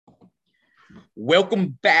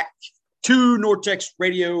Welcome back to Nortex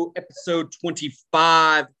Radio, episode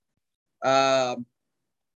 25.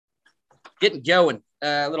 Getting going.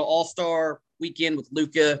 A little all-star weekend with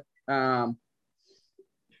Luka.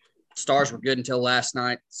 Stars were good until last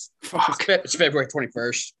night. It's February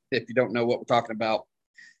 21st, if you don't know what we're talking about.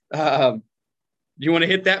 Do you want to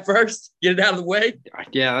hit that first? Get it out of the way?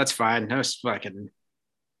 Yeah, that's fine. It's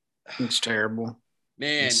terrible.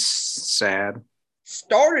 Man. It's sad.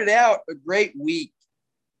 Started out a great week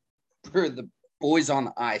for the boys on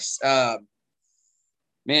the ice.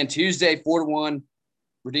 Tuesday, 4-1,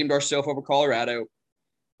 redeemed ourselves over Colorado.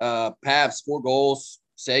 Pavs, 4 goals.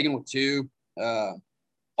 Sagan with 2.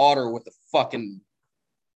 Otter with the fucking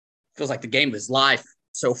 – feels like the game of his life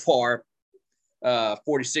so far.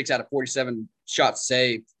 46 out of 47 shots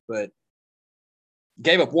saved, but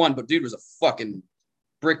gave up 1. But dude was a fucking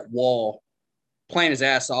brick wall, playing his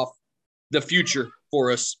ass off. The future for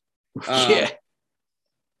us. Yeah.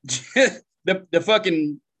 The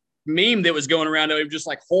fucking meme that was going around, it was just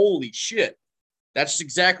like, holy shit. That's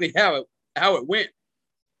exactly how it went.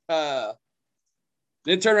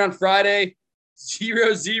 Then turn around Friday,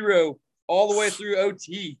 0-0 all the way through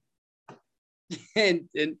OT. And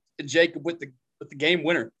Jacob with the game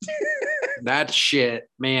winner. That shit,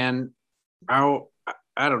 man. I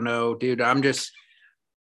don't know, dude.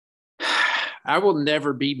 I will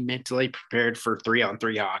never be mentally prepared for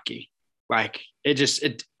 3-on-3 hockey. Like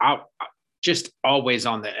I'm just always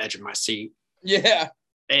on the edge of my seat. Yeah.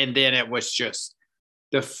 And then it was just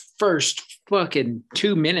the first fucking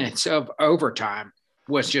 2 minutes of overtime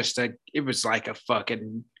was it was like a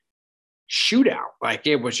fucking shootout. Like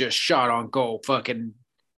it was just shot on goal. Fucking,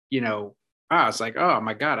 I was like, oh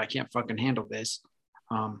my God, I can't fucking handle this.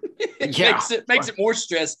 It makes it more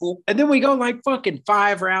stressful. And then we go like fucking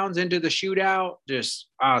 5 rounds into the shootout.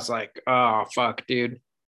 I was like, oh fuck, dude.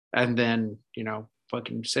 And then,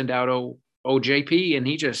 fucking send out OJP and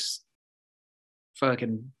he just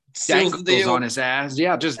fucking dangles on his ass.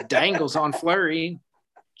 Yeah, just dangles on Fleury.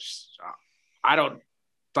 I don't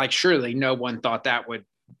surely no one thought that would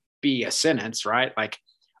be a sentence, right? Like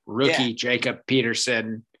rookie Jacob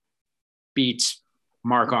Peterson beats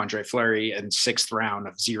Marc-Andre Fleury in 6th round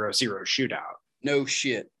of 0-0 shootout. No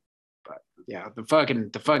shit. But yeah, the fucking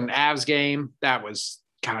Avs game, that was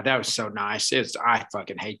so nice. I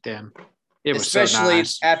fucking hate them. It was especially so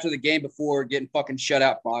nice. After the game before getting fucking shut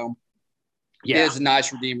out by them. Yeah. It is a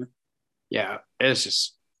nice redeemer. Yeah. It's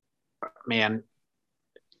just, man,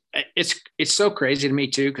 it's so crazy to me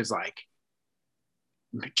too. Cause like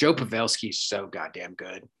Joe Pavelski's so goddamn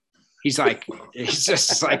good. He's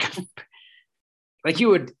just like you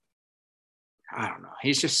would, I don't know.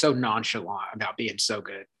 He's just so nonchalant about being so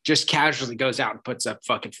good. Just casually goes out and puts up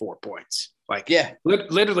fucking 4 points. Like, yeah,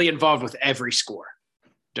 literally involved with every score.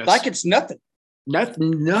 Just, like it's nothing.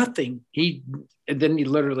 Nothing. And then he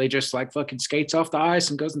literally just like fucking skates off the ice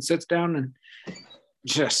and goes and sits down and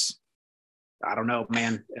just, I don't know,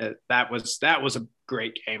 man. That was a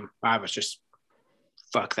great game. I was just,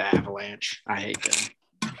 fuck the Avalanche. I hate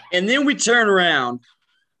them. And then we turn around.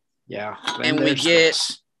 Yeah. And we get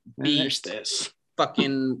beat this.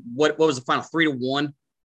 Fucking what was the final? 3-1?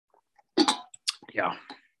 Yeah.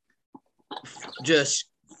 Just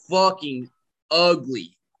fucking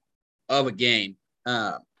ugly of a game.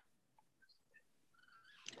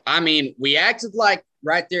 We acted like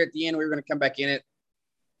right there at the end we were going to come back in it.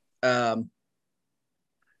 And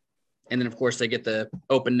then of course they get the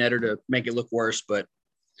open netter to make it look worse, but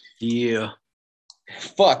yeah.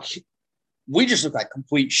 Fuck. We just look like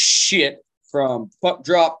complete shit from puck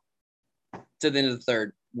drop to the end of the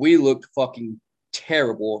third. We looked fucking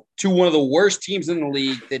terrible to one of the worst teams in the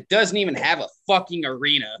league that doesn't even have a fucking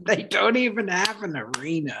arena. They don't even have an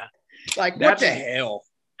arena. Like, what the hell?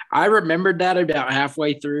 I remembered that about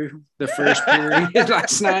halfway through the first period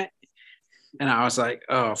last night. And I was like,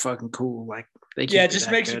 oh, fucking cool. Like, they can't it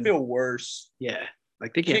just makes you feel worse. Yeah.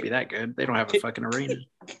 Like, they can't be that good. They don't have a fucking arena.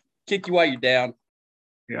 Kick you while you're down.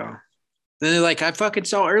 Yeah. Then like I fucking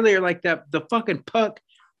saw earlier, like the fucking puck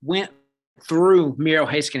went through Miro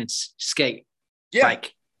Haskins' skate. Yeah.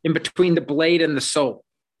 Like in between the blade and the sole.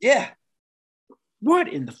 Yeah.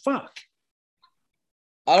 What in the fuck?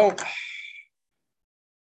 Are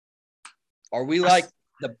we like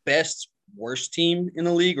the best worst team in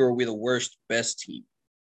the league, or are we the worst best team?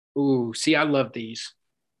 Ooh, see, I love these.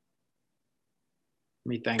 Let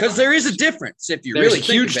me think. Because there is a difference if you there's really a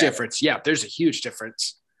huge think difference. Yeah, there's a huge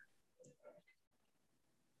difference.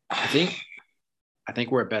 I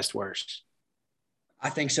think we're at best worst. I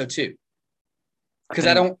think so too. Because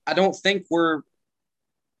I don't think we're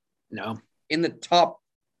in the top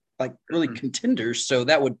like really contenders. So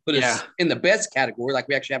that would put us in the best category. Like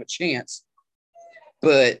we actually have a chance.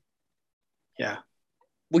 But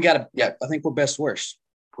we got to. Yeah, I think we're best worst.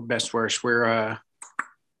 We're best worst. We're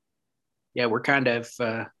kind of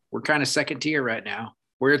second tier right now.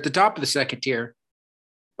 We're at the top of the second tier,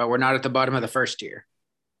 but we're not at the bottom of the first tier.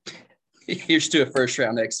 Here's to a first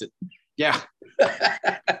round exit. Yeah.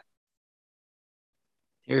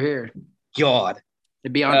 Here. God.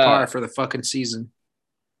 They'd be on par for the fucking season.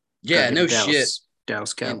 Yeah, no shit.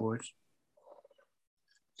 Dallas Cowboys.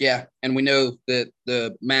 Yeah, and we know that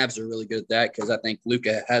the Mavs are really good at that because I think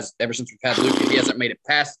Luka has, ever since we've had Luka, he hasn't made it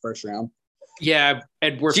past the first round. Yeah,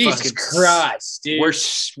 and we're Jesus Christ, dude.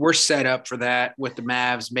 We're set up for that with the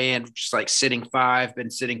Mavs, man. Just like been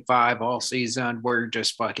sitting five all season. We're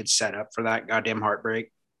just fucking set up for that goddamn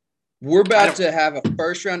heartbreak. We're about to have a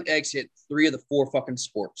first round exit 3 of the 4 fucking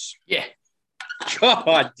sports. Yeah.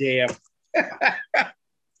 God damn.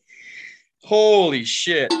 Holy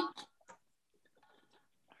shit.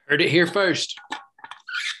 Heard it here first.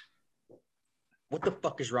 What the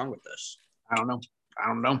fuck is wrong with us? I don't know.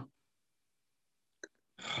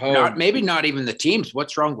 Maybe not even the teams.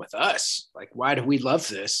 What's wrong with us? Like, why do we love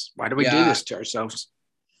this? Why do we do this to ourselves?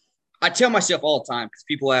 I tell myself all the time because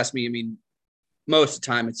people ask me, I mean, most of the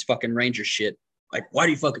time it's fucking Ranger shit. Like, why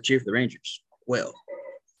do you fucking cheer for the Rangers? Well,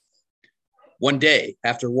 one day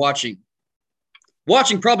after watching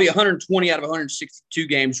probably 120 out of 162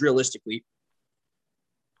 games realistically,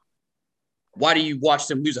 why do you watch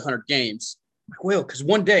them lose 100 games? Well, because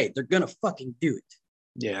one day they're going to fucking do it.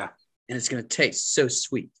 Yeah. And it's going to taste so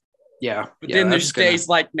sweet. Yeah. But then there's days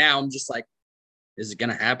like now, I'm just like, is it going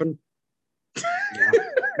to happen? Yeah.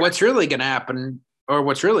 What's really going to happen, or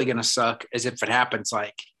what's really going to suck, is if it happens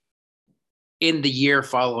like in the year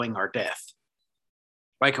following our death.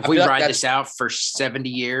 Like if we ride this out for 70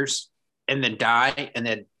 years and then die, and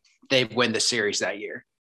then they win the series that year.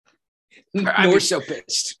 I'd be so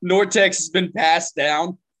pissed. Nortex has been passed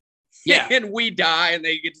down. Yeah. And we die and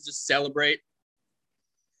they get to just celebrate.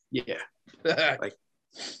 Yeah. Like,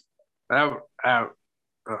 I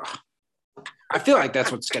feel like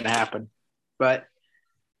that's what's going to happen. But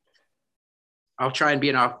I'll try and be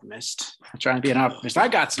an optimist. I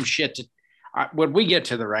got some shit when we get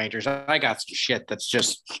to the Rangers, I got some shit that's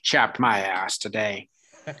just chapped my ass today.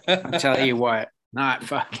 I'll tell you what, not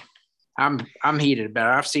fucking. I'm heated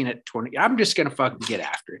about it. I've seen it 20. I'm just gonna fucking get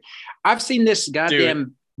after it. I've seen this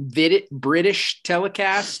goddamn British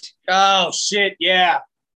telecast. Oh shit, yeah.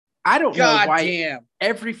 I don't know why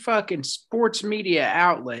every fucking sports media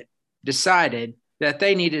outlet decided that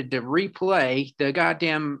they needed to replay the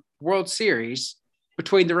goddamn World Series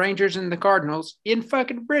between the Rangers and the Cardinals in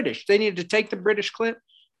fucking British. They needed to take the British clip,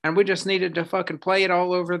 and we just needed to fucking play it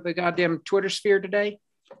all over the goddamn Twitter sphere today.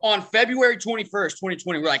 On February 21st,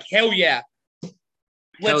 2020, we're like, hell yeah.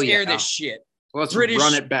 Let's air this shit. Let's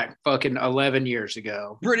run it back fucking 11 years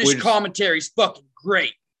ago. British commentary's fucking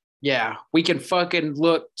great. Yeah, we can fucking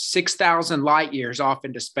look 6,000 light years off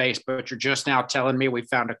into space, but you're just now telling me we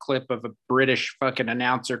found a clip of a British fucking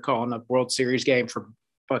announcer calling a World Series game from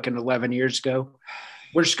fucking 11 years ago.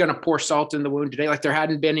 We're just going to pour salt in the wound today. Like there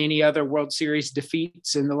hadn't been any other World Series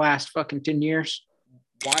defeats in the last fucking 10 years.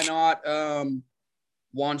 Why not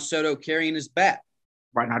Juan Soto carrying his bat?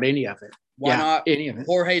 Why not any of it? Why not any of it?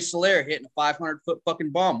 Jorge Soler hitting a 500-foot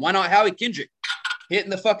fucking bomb? Why not Howie Kendrick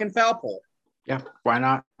hitting the fucking foul pole? Yeah, why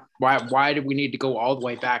not? Why do we need to go all the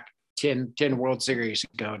way back 10 World Series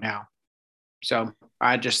ago now? So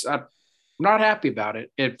I'm not happy about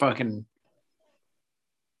it. I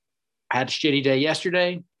had a shitty day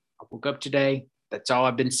yesterday. I woke up today. That's all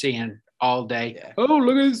I've been seeing all day. Yeah. Oh,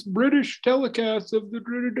 look at this British telecast of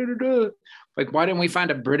the Like, why didn't we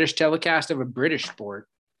find a British telecast of a British sport?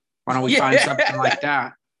 Why don't we find something like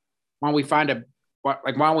that? Why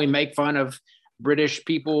don't we make fun of British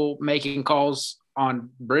people making calls on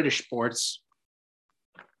British sports?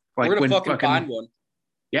 Like we're gonna fucking find one.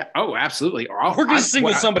 Yeah. Oh, absolutely. We're gonna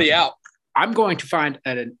single somebody out. I'm going to find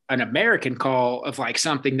an American call of like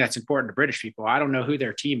something that's important to British people. I don't know who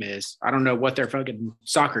their team is. I don't know what their fucking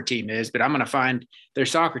soccer team is, but I'm going to find their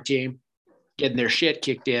soccer team getting their shit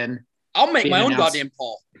kicked in. I'll make my own goddamn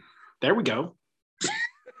call. There we go.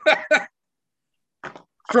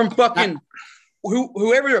 From fucking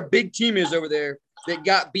whoever their big team is over there that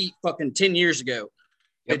got beat fucking 10 years ago.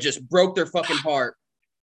 That just broke their fucking heart.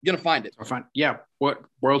 You're gonna find it. What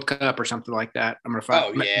World Cup or something like that. I'm gonna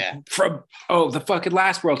find. Oh yeah. From the fucking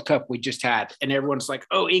last World Cup we just had, and everyone's like,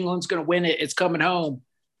 "Oh, England's gonna win it. It's coming home,"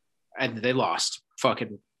 and they lost.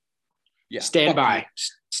 Fucking stand by.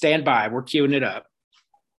 We're queuing it up.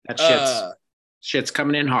 That shit's Shit's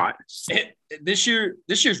coming in hot. This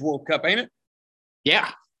year's World Cup, ain't it? Yeah.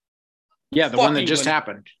 Yeah, the one that just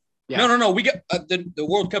happened. Yeah. No. We got the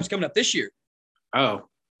World Cup's coming up this year. Oh.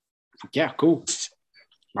 Yeah, cool.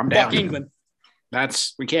 I'm down. Fuck England.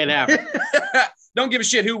 We can't have it. Don't give a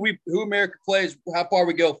shit who America plays, how far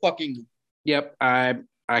we go. Fuck England. Yep. I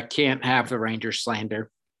can't have the Rangers slander.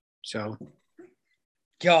 So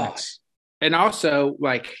God. And also,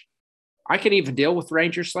 like, I can even deal with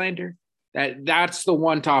Rangers slander. That's the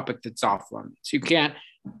one topic that's off limits.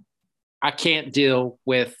 I can't deal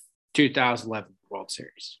with 2011 World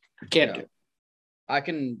Series. I can't do it. I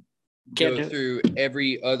can go through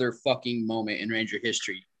every other fucking moment in Ranger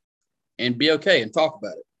history and be okay and talk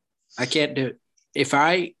about it. I can't do it. If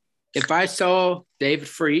I saw David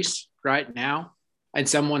Freese right now and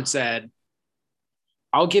someone said,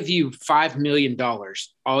 I'll give you $5 million.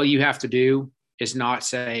 All you have to do is not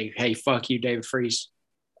say, hey, fuck you, David Freese.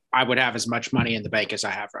 I would have as much money in the bank as I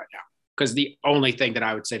have right now. Because the only thing that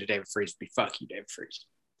I would say to David Freese would be, fuck you, David Freese.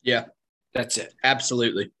 Yeah. That's it.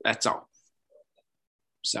 Absolutely. That's all.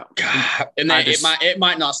 So. God. And then it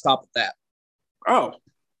might not stop at that. Oh.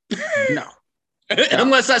 No.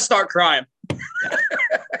 Unless I start crying.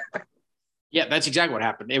 Yeah, that's exactly what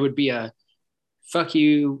happened. It would be a fuck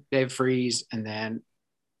you, David Freese, and then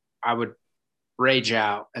I would rage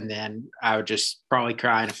out, and then I would just probably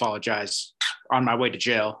cry and apologize on my way to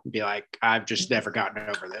jail and be like, I've just never gotten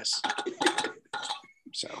over this.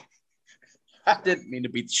 So I didn't mean to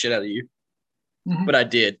beat the shit out of you, but I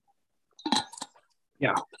did.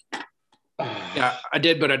 Yeah. Yeah, I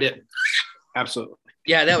did, but I didn't. Absolutely.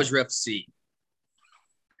 Yeah, that was rough to see.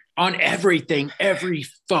 On everything, every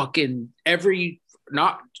fucking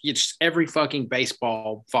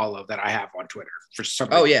baseball follow that I have on Twitter for some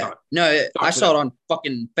reason. Oh yeah, no, I saw it on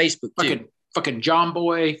fucking Facebook too. Fucking John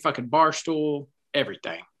Boy, fucking Barstool,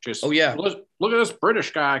 everything. Just look at this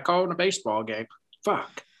British guy calling a baseball game.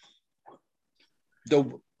 Fuck.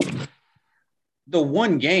 The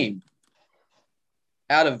one game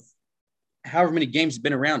out of however many games have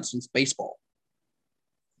been around since baseball.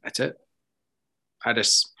 That's it. I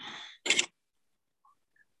just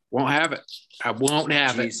won't have it. I won't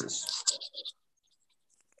have Jesus.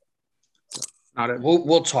 it. Not it.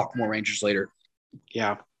 We'll talk more Rangers later.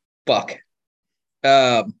 Yeah. Fuck.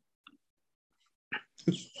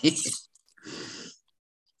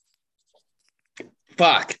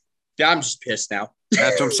 Fuck. I'm just pissed now.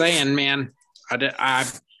 That's what I'm saying, man. I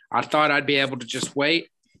thought I'd be able to just wait,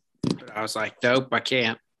 but I was like, nope, I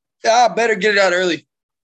can't. Better get it out early.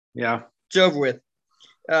 Yeah. It's over with.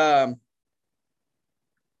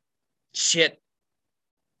 Shit.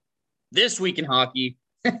 This week in hockey,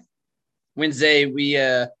 Wednesday we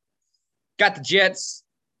got the Jets.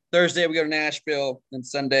 Thursday we go to Nashville, and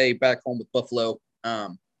Sunday back home with Buffalo.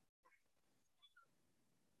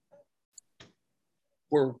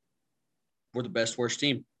 We're the best worst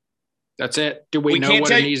team. That's it. Do we know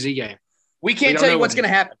what an easy game? We can't tell you what's going to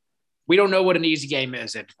happen. We don't know what an easy game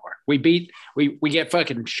is anymore. We get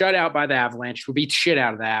fucking shut out by the Avalanche. We beat the shit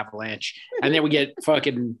out of the Avalanche. And then we get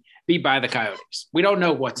fucking beat by the Coyotes. We don't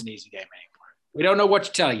know what's an easy game anymore. We don't know what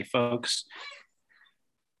to tell you, folks.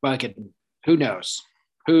 Fucking who knows?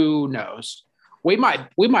 Who knows? We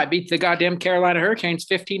might beat the goddamn Carolina Hurricanes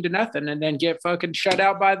 15-0 and then get fucking shut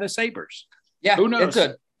out by the Sabres. Yeah, who knows? It's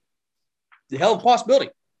a hell of a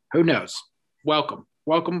possibility. Who knows? Welcome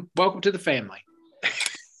to the family.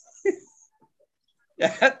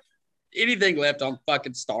 Anything left on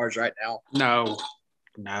fucking Stars right now? No.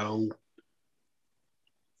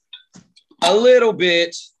 A little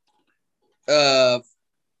bit of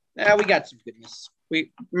we got some goodness.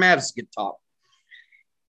 Mavs get top.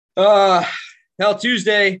 Hell,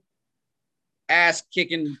 Tuesday, ass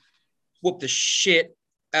kicking, whoop the shit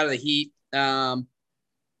out of the Heat. Then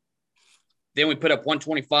we put up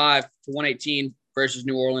 125-118 versus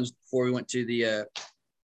New Orleans before we went to the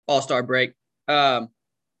All-Star break. You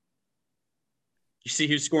see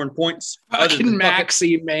who's scoring points? Fucking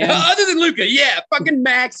Maxi, man. Other than Luka, yeah, fucking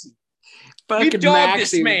Maxi. Fucking we dogged Maxi,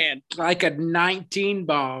 this man like a 19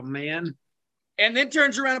 ball, man. And then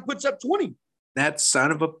turns around and puts up 20. That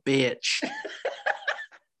son of a bitch.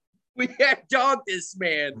 We have dogged this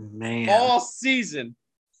man all season.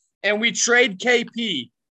 And we trade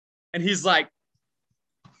KP. And he's like,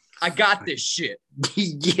 I got this shit.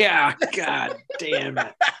 Yeah, god damn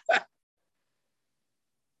it.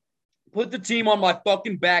 Put the team on my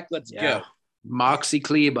fucking back. Let's go. Maxi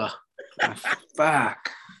Kleber.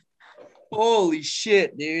 Fuck. Holy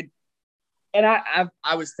shit, dude. And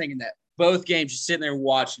I was thinking that both games, just sitting there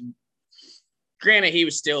watching. Granted, he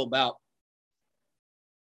was still about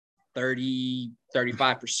 30,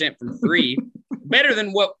 35% from three. better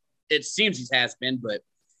than what it seems he has been, but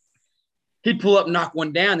he'd pull up, knock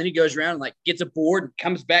one down, then he goes around and like gets a board and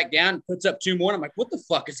comes back down and puts up two more. And I'm like, what the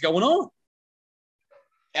fuck is going on?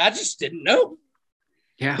 I just didn't know.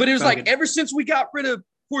 Yeah. But it was like ever since we got rid of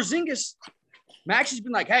Porzingis, Maxi's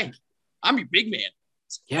been like, hey, I'm your big man.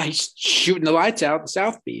 Yeah, he's shooting the lights out in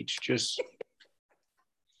South Beach. Just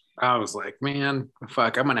I was like, man,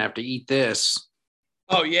 fuck, I'm gonna have to eat this.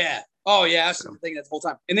 Oh yeah. I was thinking that the whole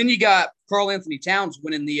time. And then you got Karl Anthony Towns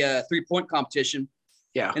winning the 3-point competition.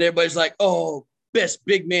 Yeah. And everybody's like, oh, best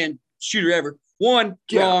big man shooter ever. Wrong.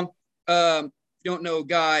 You don't know a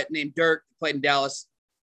guy named Dirk who played in Dallas.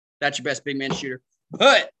 That's your best big man shooter.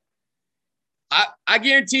 But I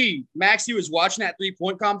guarantee Maxi was watching that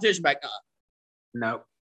 3-point competition back. No.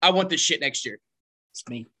 I want this shit next year. It's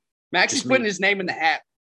me. Maxi's putting his name in the hat.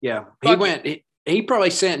 Yeah. He probably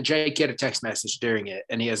sent Jake a text message during it,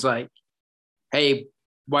 and he was like, hey,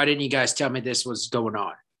 why didn't you guys tell me this was going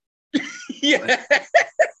on? Yeah.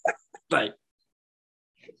 Like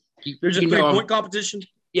there's a 3-point competition?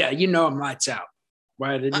 Yeah, I'm lights out.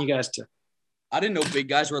 Why didn't you guys tell? I didn't know big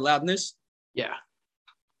guys were allowed in this. Yeah.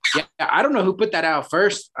 Yeah, I don't know who put that out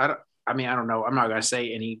first. I don't know. I'm not going to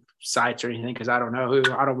say any sites or anything because I don't know who.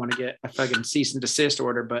 I don't want to get a fucking cease and desist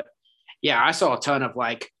order. But, yeah, I saw a ton of,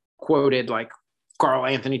 like, quoted, like, Karl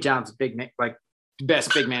Anthony Towns, big man, like,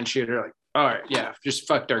 best big man shooter. Like, all right, yeah, just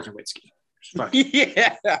fuck Dirk Nowitzki. Fuck.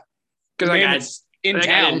 Yeah. Because I got in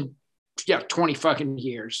town. 20 fucking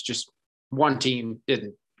years. Just one team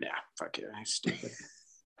didn't. Yeah, fuck it. That's stupid.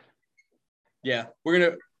 Yeah,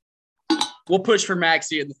 we'll push for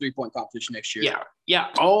Maxi in the 3-point competition next year. Yeah.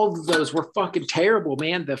 All of those were fucking terrible,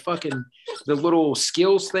 man. The little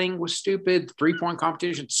skills thing was stupid. The 3-point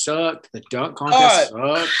competition sucked. The dunk contest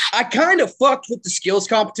sucked. I kind of fucked with the skills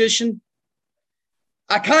competition.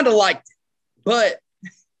 I kind of liked it, but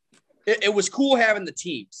it was cool having the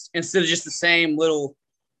teams instead of just the same little.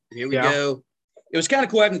 Here we go. It was kind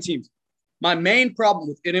of cool having the teams. My main problem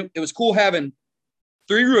with it was cool having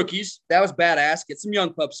 3 rookies. That was badass. Get some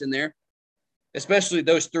young pups in there. Especially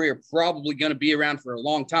those 3 are probably going to be around for a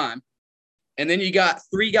long time. And then you got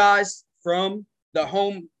 3 guys from the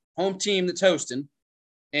home team that's hosting.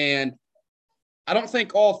 And I don't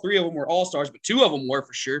think all 3 of them were all-stars, but 2 of them were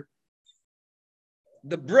for sure.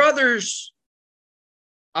 The brothers,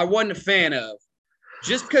 I wasn't a fan of.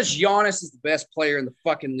 Just because Giannis is the best player in the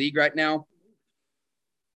fucking league right now.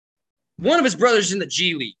 One of his brothers is in the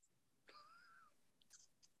G League.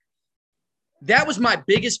 That was my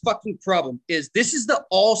biggest fucking problem is this is the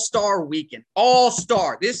all-star weekend.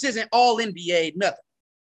 All-star. This isn't all NBA, nothing.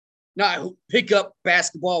 Not pick up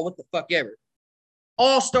basketball, what the fuck ever.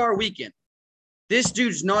 All-star weekend. This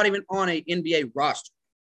dude's not even on an NBA roster.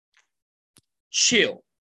 Chill.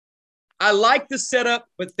 I like the setup,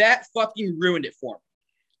 but that fucking ruined it for me.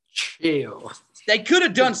 Chill. They could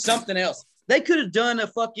have done something else. They could have done a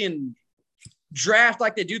fucking draft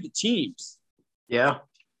like they do the teams. Yeah.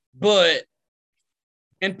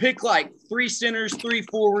 And pick like 3 centers, 3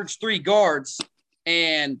 forwards, 3 guards,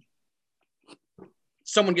 and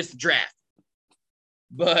someone gets the draft.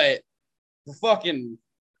 But the fucking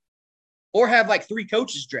or have like 3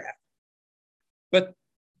 coaches draft. But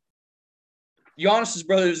Giannis's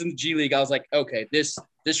brother is in the G League. I was like, okay, this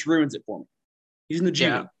ruins it for me. He's in the G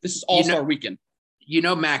League. This is all-star weekend.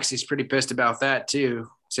 Maxi's pretty pissed about that too,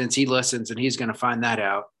 since he listens and he's going to find that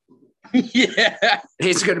out. Yeah.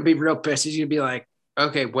 He's going to be real pissed. He's going to be like,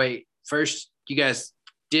 okay, wait. First, you guys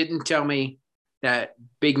didn't tell me that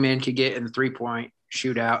big men could get in the 3-point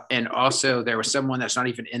shootout. And also there was someone that's not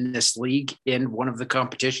even in this league in one of the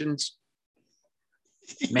competitions.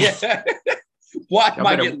 Man. Yeah. Why am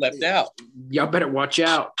I getting left out? Y'all better watch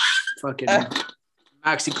out. Fucking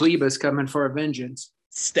Maxi Kleba's coming for a vengeance.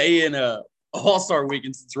 Stay in All-Star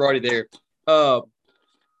Weekend since we're already there. Did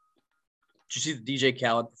you see the DJ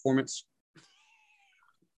Khaled performance?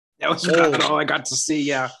 That was about all I got to see.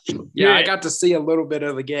 Yeah, I got to see a little bit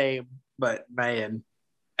of the game, but man,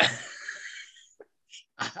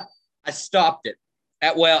 I stopped it.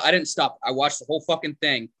 I didn't stop. I watched the whole fucking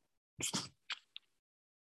thing,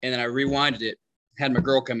 and then I rewinded it. Had my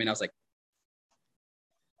girl come in. I was like,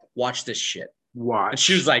 "Watch this shit." Watch. And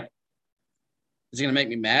she was like, "Is he gonna make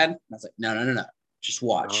me mad?" And I was like, "No. Just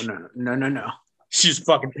watch." No. She was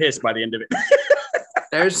fucking pissed by the end of it.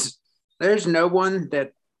 There's no one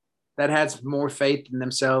that has more faith in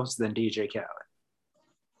themselves than DJ Khaled.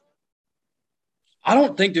 I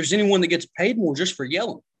don't think there's anyone that gets paid more just for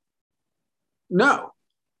yelling. No.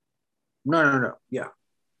 Yeah.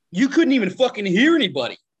 You couldn't even fucking hear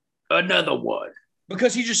anybody. Another one.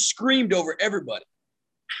 Because he just screamed over everybody.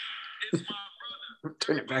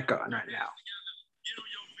 Turn it back on right now.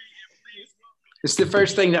 It's the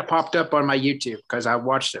first thing that popped up on my YouTube because I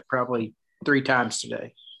watched it probably 3 times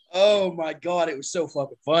today. Oh my God, it was so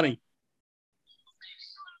fucking funny.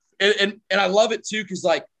 And I love it too, because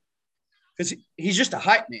he's just a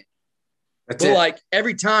hype man. That's but it. like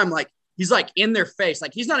every time, like he's like in their face,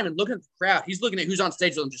 like he's not even looking at the crowd. He's looking at who's on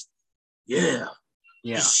stage with him, just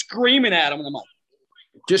just screaming at him. And I'm like,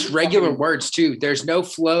 just regular words too. There's no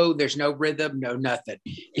flow, there's no rhythm, no nothing.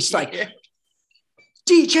 It's like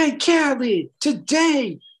DJ Khaled,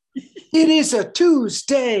 today it is a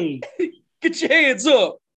Tuesday. Get your hands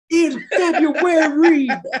up. In February.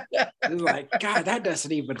 Like, God, that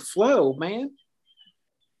doesn't even flow, man.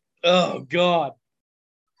 Oh God.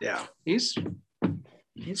 Yeah, he's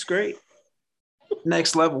great.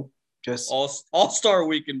 Next level. Just All-Star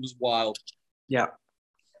weekend was wild. Yeah.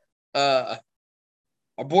 Our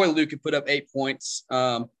boy Luka put up 8 points.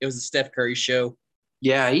 It was the Steph Curry show.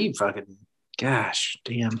 Yeah, he fucking, gosh,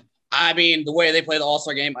 damn. I mean, the way they play the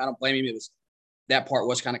All-Star game, I don't blame him. That part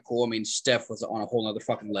was kind of cool. I mean, Steph was on a whole nother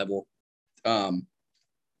fucking level.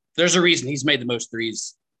 There's a reason he's made the most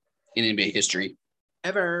threes in NBA history.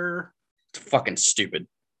 Ever. It's fucking stupid.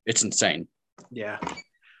 It's insane. Yeah.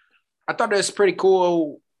 I thought it was pretty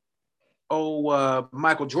cool.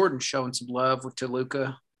 Michael Jordan showing some love to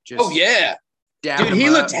Luka. Oh, yeah. Dude, he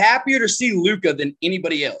looked happier to see Luka than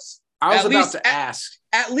anybody else. I was about to ask.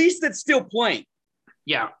 At least that's still playing.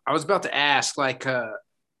 Yeah, I was about to ask, like,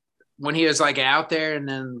 when he was, like, out there and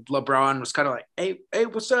then LeBron was kind of like, hey,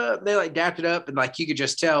 what's up? They, like, dapped it up. And, like, you could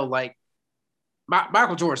just tell, like,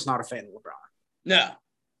 Michael Jordan's not a fan of LeBron. No.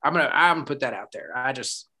 I'm gonna put that out there.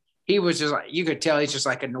 He was just like, you could tell he's just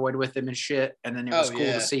like annoyed with him and shit. And then it was cool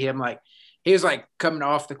to see him, like, he was like coming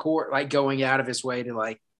off the court, like going out of his way to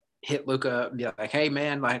like hit Luka up and be like, hey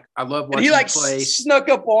man, like I love watching you play. He snuck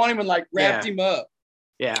up on him and like wrapped him up.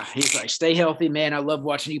 Yeah. He's like, stay healthy, man. I love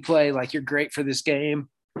watching you play. Like you're great for this game.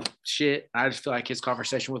 Shit. I just feel like his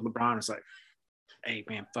conversation with LeBron is like, hey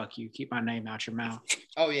man, fuck you. Keep my name out your mouth.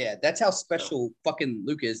 Oh yeah. That's how special fucking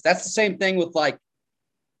Luka is. That's the same thing with like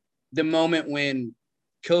the moment when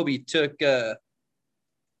Kobe took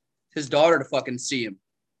his daughter to fucking see him.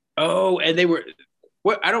 Oh, and they were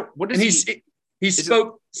he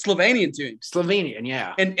spoke Slovenian to him. Slovenian,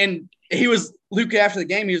 yeah. And he was Luka after the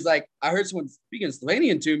game, he was like, I heard someone speaking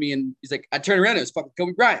Slovenian to me, and he's like, I turned around, it was fucking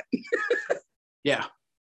Kobe Bryant. Yeah.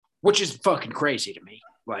 Which is fucking crazy to me.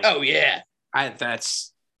 Like, oh yeah. I've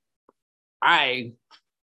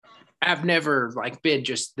never like been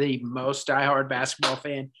just the most diehard basketball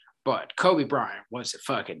fan. But Kobe Bryant was a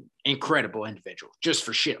fucking incredible individual just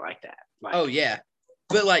for shit like that. Like, oh, yeah.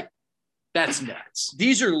 But, like, that's nuts.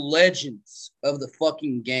 These are legends of the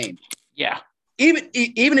fucking game. Yeah. Even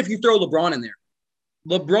if you throw LeBron in there,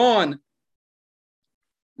 LeBron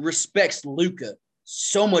respects Luka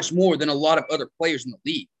so much more than a lot of other players in the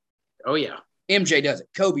league. Oh, yeah. MJ does it.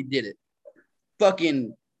 Kobe did it.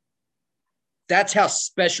 Fucking – that's how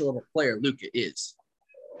special of a player Luka is.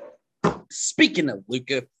 Speaking of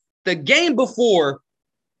Luka, the game before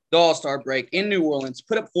the All-Star break in New Orleans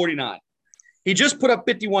put up 49. He just put up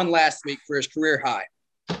 51 last week for his career high.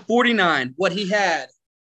 49. What he had,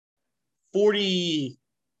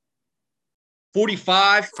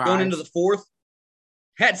 45 going into the fourth.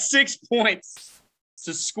 Had 6 points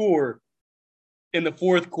to score in the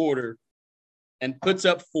fourth quarter and puts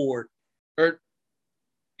up 4.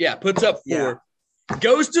 Puts up 4. Yeah.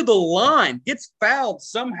 Goes to the line, gets fouled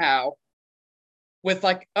somehow with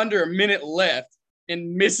like under a minute left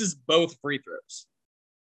and misses both free throws.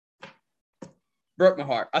 Broke my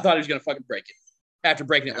heart. I thought he was going to fucking break it after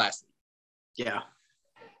breaking it last week. Yeah.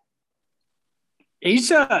 He's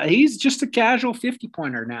just a casual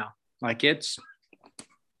 50-pointer now. Like it's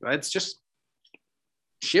just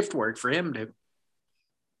shift work for him to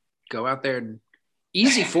go out there and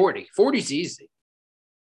easy 40. 40's easy.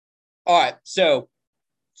 All right. So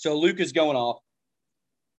Luka's going off.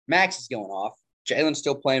 Max is going off. Jalen's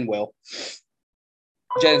still playing well.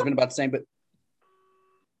 Jalen's been about the same, but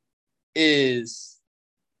is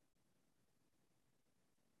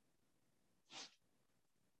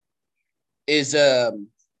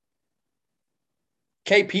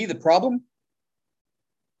KP the problem?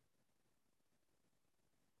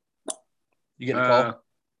 You get a call?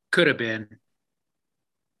 Could have been.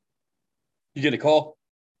 You get a call?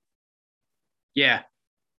 Yeah.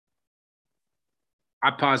 I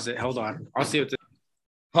paused it. Hold on. I'll see what.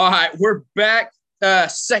 All right, we're back.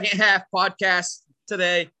 Second half podcast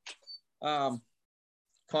today. Connor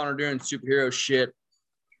doing superhero shit.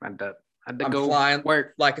 I'm go flying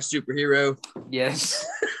work like a superhero. Yes.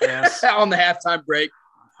 On the halftime break.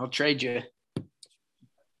 I'll trade you.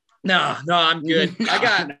 No, I'm good. No,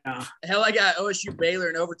 I got OSU Baylor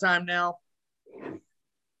in overtime now.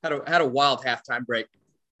 Had a wild halftime break.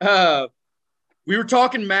 We were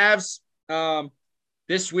talking Mavs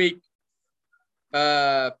this week.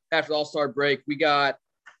 After the All-Star break, we got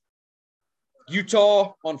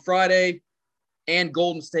Utah on Friday and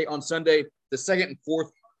Golden State on Sunday, the second and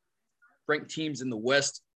fourth ranked teams in the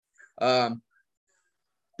West.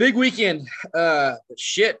 Big weekend. But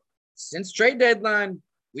shit, since trade deadline,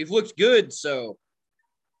 we've looked good. So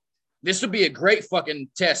this will be a great fucking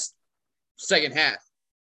test second half.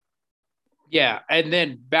 Yeah, and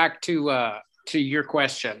then back to your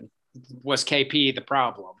question, was KP the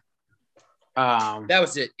problem? That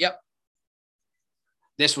was it. Yep.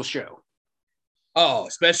 This will show. Oh,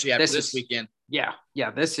 especially after this weekend. Yeah.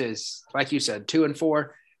 This is, like you said, 2-4.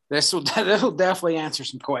 That'll definitely answer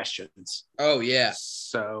some questions. Oh yeah.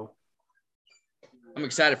 So I'm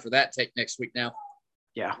excited for that take next week now.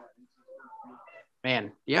 Yeah.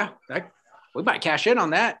 Man, yeah. We might cash in on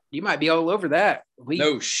that. You might be all over that.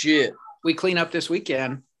 No shit. We clean up this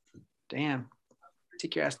weekend. Damn.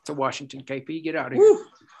 Take your ass to Washington, KP. Get out of here. Woo.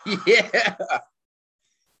 Yeah.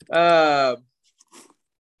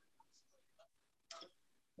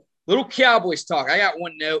 Little Cowboys talk. I got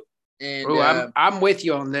one note. And I'm with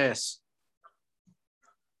you on this.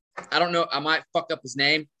 I don't know. I might fuck up his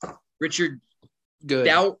name. Richard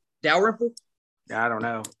Dalrymple? I don't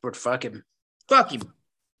know. But fuck him. Fuck him.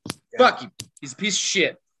 Yeah. Fuck him. He's a piece of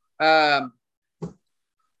shit.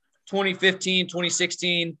 2015,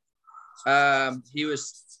 2016, he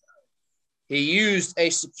used a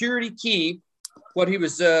security key. He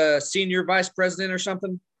was a senior vice president or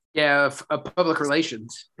something. Yeah, of public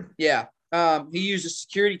relations. Yeah. He used a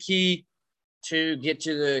security key to get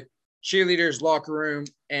to the cheerleaders' locker room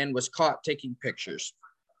and was caught taking pictures.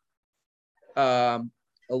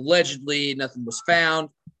 Allegedly, nothing was found.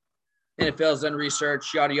 NFL's done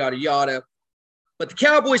research, yada, yada, yada. But the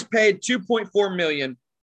Cowboys paid $2.4 million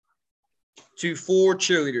to 4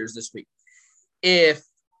 cheerleaders this week. If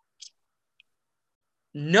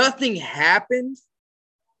nothing happened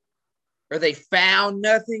or they found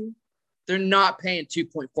nothing, they're not paying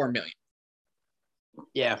 $2.4 million.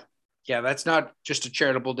 Yeah, that's not just a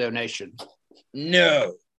charitable donation.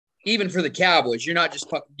 No. Even for the Cowboys, you're not just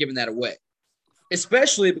fucking giving that away.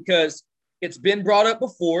 Especially because it's been brought up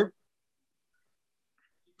before.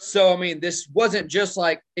 So, I mean, this wasn't just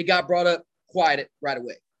like it got brought up quiet right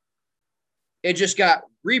away. It just got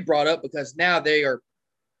re-brought up because now they are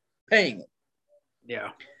paying it. Yeah.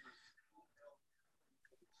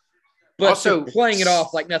 But also playing it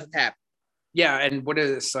off like nothing happened. Yeah, and what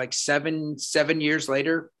is this, like 7 years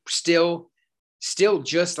later, still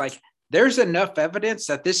just like there's enough evidence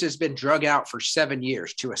that this has been drug out for 7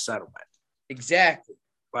 years to a settlement. Exactly.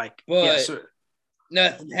 Like, but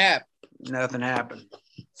nothing happened. Nothing happened.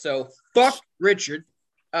 So fuck Richard.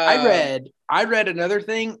 I read another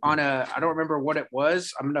thing on I don't remember what it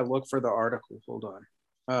was. I'm gonna look for the article. Hold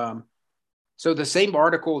on. So the same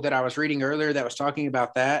article that I was reading earlier that was talking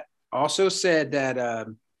about that also said that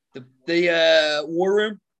the War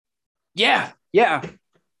Room. Yeah. He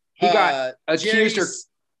got accused her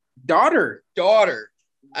daughter.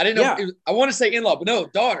 I didn't know. Yeah. I want to say in-law, but no,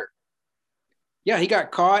 daughter. Yeah, he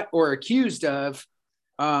got caught or accused of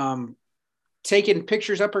taking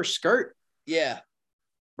pictures up her skirt. Yeah.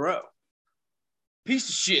 Bro. Piece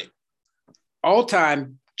of shit. All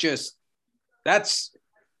time, just that's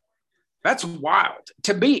wild.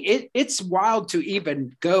 To me, it's wild to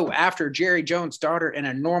even go after Jerry Jones' daughter and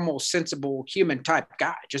a normal, sensible, human type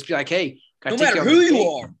guy. Just be like, hey, no matter who you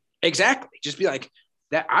are. Exactly. Just be like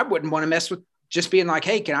that. I wouldn't want to mess with just being like,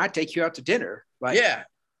 hey, can I take you out to dinner? Like, yeah,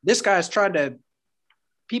 this guy's trying to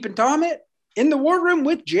peep and Tom it in the war room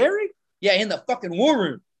with Jerry. Yeah, in the fucking war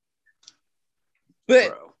room.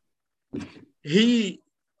 But he's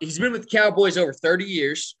been with the Cowboys over 30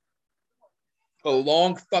 years. A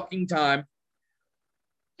long fucking time.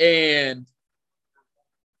 And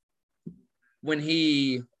when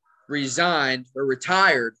he resigned or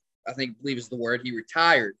retired, I believe is the word, he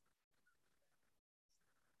retired.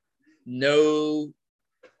 No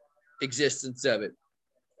existence of it.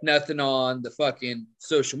 Nothing on the fucking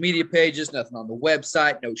social media pages, nothing on the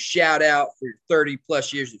website, no shout out for your 30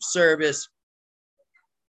 plus years of service.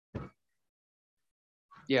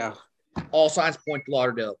 Yeah. All signs point to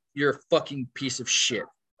Lauderdale. You're a fucking piece of shit.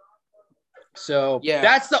 So yeah,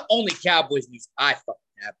 that's the only Cowboys news I fucking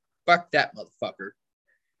have. Fuck that motherfucker.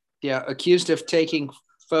 Yeah, accused of taking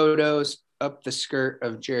photos up the skirt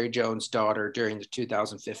of Jerry Jones' daughter during the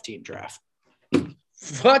 2015 draft.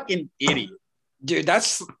 Fucking idiot. Dude,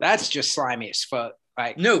 that's just slimy as fuck.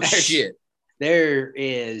 Like, no shit. there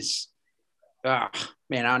is, man,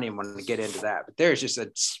 I don't even want to get into that, but there's just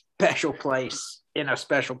a special place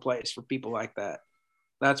for people like that.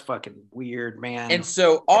 That's fucking weird, man. And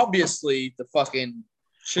so obviously the fucking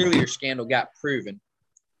cheerleader scandal got proven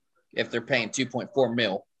if they're paying 2.4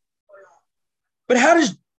 mil. But how do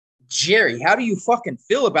you fucking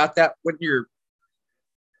feel about that when you're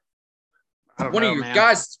one of your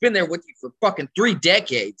guys that's been there with you for fucking 3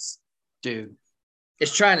 decades, dude,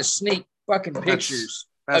 is trying to sneak fucking pictures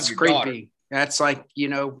that's of your creepy daughter. That's like,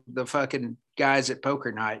 the fucking guys at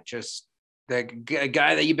poker night, just the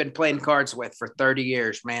guy that you've been playing cards with for 30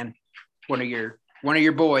 years, man. One of your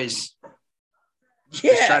boys.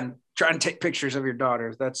 Yeah. Trying to take pictures of your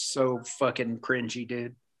daughter. That's so fucking cringy,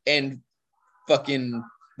 dude. And fucking,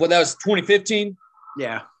 that was 2015?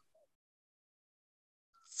 Yeah.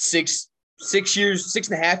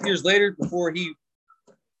 6.5 years later before he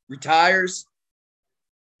retires.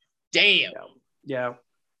 Damn. Yeah.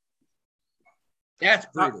 That's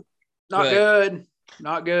brutal. Not good.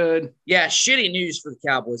 Not good. Yeah, shitty news for the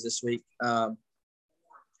Cowboys this week.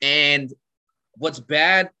 And what's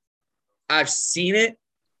bad, I've seen it,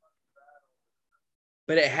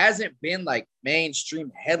 but it hasn't been like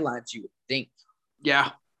mainstream headlines you would think.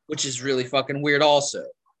 Yeah. Which is really fucking weird also.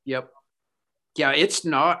 Yep. Yeah, it's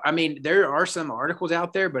not. I mean, there are some articles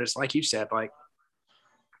out there, but it's like you said, like,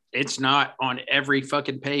 it's not on every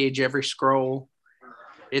fucking page, every scroll.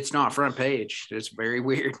 It's not front page. It's very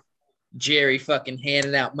weird. Jerry fucking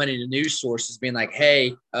handing out money to news sources being like,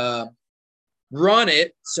 hey, run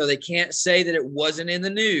it so they can't say that it wasn't in the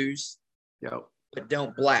news. Yep. But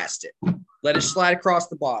don't blast it. Let it slide across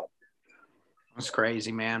the bottom. That's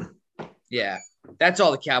crazy, man. Yeah. That's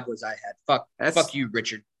all the Cowboys I had. Fuck you,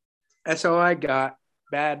 Richard. That's all I got.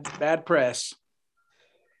 Bad press.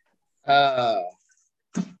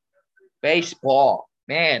 Baseball.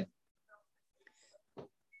 Man.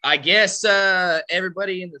 I guess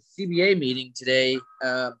everybody in the CBA meeting today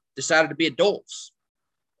decided to be adults.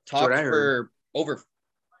 Talked for over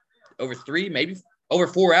 3, maybe over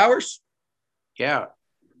 4 hours. Yeah.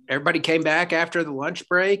 Everybody came back after the lunch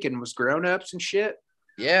break and was grown-ups and shit.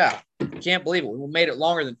 Yeah. I can't believe it. We made it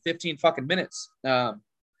longer than 15 fucking minutes.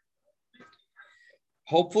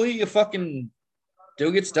 Hopefully a fucking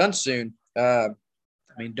deal gets done soon. I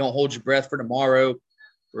mean, don't hold your breath for tomorrow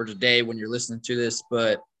or today when you're listening to this,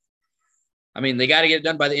 but I mean, they got to get it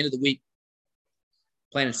done by the end of the week.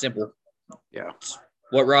 Plain and simple. Yeah.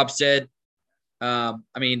 What Rob said. I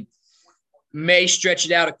mean, may stretch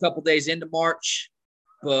it out a couple days into March,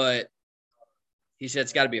 but he said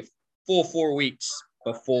it's got to be a full 4 weeks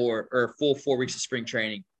of spring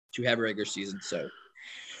training to have a regular season. So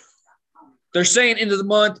they're saying end of the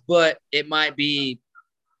month, but we might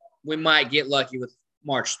get lucky with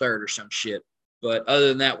March 3rd or some shit. But other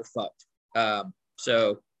than that, we're fucked.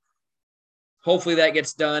 So hopefully that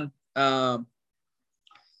gets done.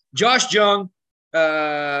 Josh Jung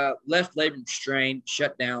left labrum strain,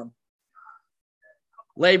 shut down.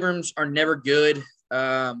 Labrums are never good,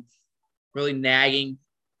 really nagging.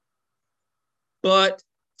 But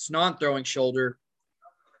it's non-throwing shoulder,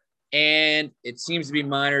 and it seems to be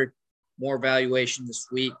minor, more evaluation this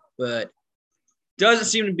week, but doesn't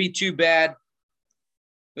seem to be too bad.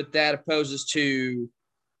 But that opposes to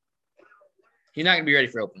he's not going to be ready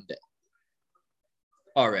for opening day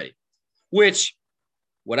already, which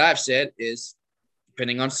what I've said is,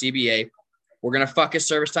 depending on CBA, we're going to fuck his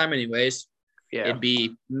service time anyways. Yeah. It'd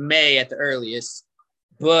be May at the earliest,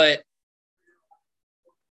 but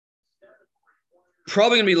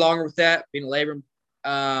probably going to be longer with that, being a labrum,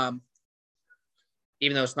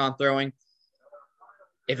 even though it's non-throwing.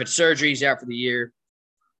 If it's surgery, he's out for the year.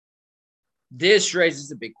 This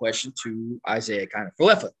raises a big question to Isaiah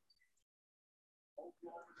Kiner-Falefa.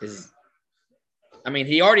 I mean,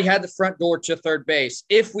 he already had the front door to third base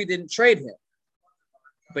if we didn't trade him.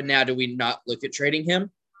 But now do we not look at trading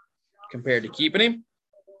him compared to keeping him?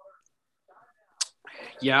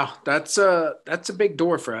 Yeah, that's a big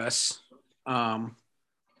door for us. I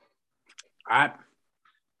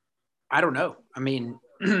don't know. I mean,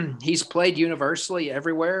 he's played universally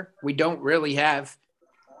everywhere. We don't really have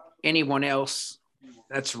anyone else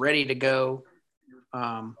that's ready to go.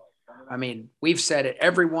 I mean, we've said it.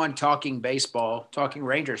 Everyone talking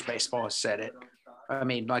Rangers baseball has said it. I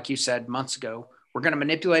mean, like you said months ago, we're going to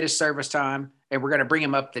manipulate his service time and we're going to bring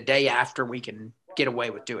him up the day after we can get away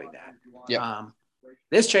with doing that. Yeah.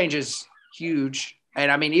 This change is huge.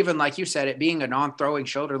 And I mean, even like you said, it being a non-throwing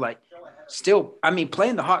shoulder, like still, I mean,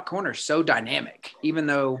 playing the hot corner is so dynamic, even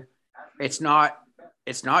though it's not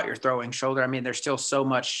your throwing shoulder. I mean, there's still so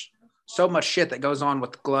much shit that goes on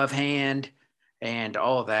with the glove hand and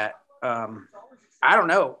all of that. I don't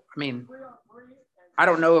know. I mean, I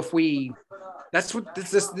don't know if we. That's what the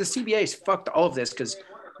CBA's fucked all of this because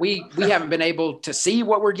we haven't been able to see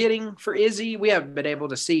what we're getting for Izzy. We haven't been able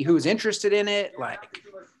to see who's interested in it. Like,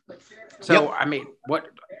 so Yep. I mean, what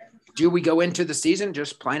do we go into the season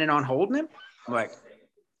just planning on holding him? Like,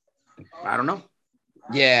 I don't know.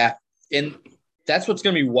 Yeah, and that's what's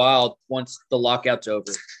going to be wild once the lockout's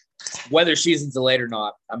over. Whether season's delayed or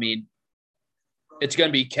not, I mean, it's going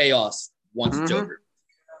to be chaos once it's over.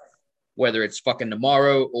 Whether it's fucking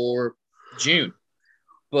tomorrow or June.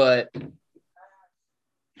 But,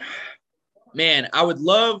 man, I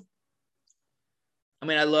love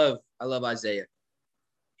Isaiah.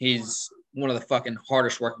 He's one of the fucking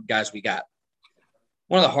hardest working guys we got.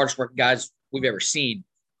 One of the hardest working guys we've ever seen.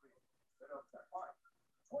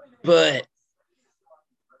 But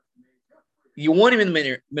you want him in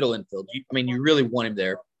the middle infield. You really want him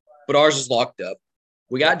there. But ours is locked up.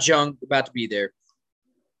 We got Jung about to be there.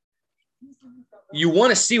 You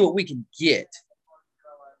want to see what we can get.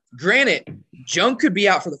 Granted, Jung could be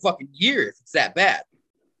out for the fucking year if it's that bad.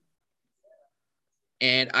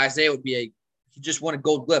 And Isaiah would be he just won a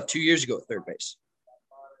gold glove 2 years ago at third base.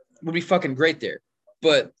 Would be fucking great there.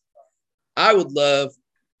 But I would love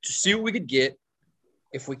to see what we could get.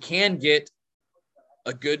 If we can get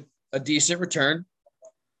a decent return,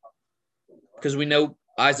 because we know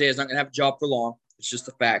Isaiah's not going to have a job for long. It's just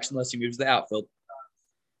the facts unless he moves to the outfield.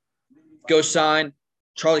 Go sign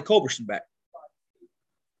Charlie Culberson back.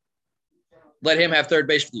 Let him have third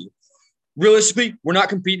base for you. Realistically, we're not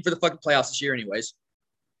competing for the fucking playoffs this year anyways.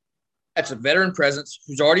 That's a veteran presence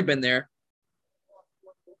who's already been there,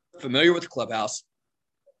 familiar with the clubhouse,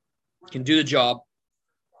 can do the job.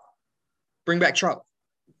 Bring back Charlie.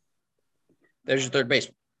 There's your third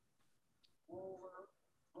baseman.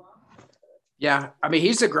 Yeah, I mean,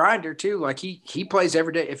 he's a grinder too. Like he plays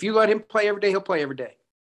every day. If you let him play every day, he'll play every day.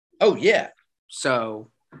 Oh yeah.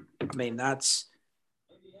 So, I mean,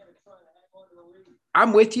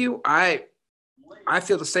 I'm with you. I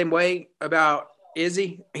feel the same way about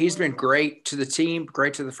Izzy. He's been great to the team,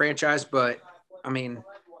 great to the franchise, but I mean,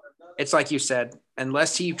 it's like you said,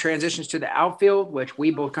 unless he transitions to the outfield, which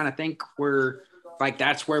we both kind of think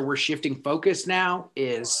that's where we're shifting focus now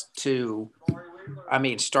is to,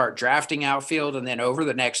 start drafting outfield. And then over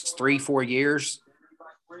the next 3-4 years,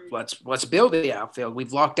 let's build the outfield.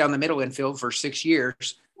 We've locked down the middle infield for 6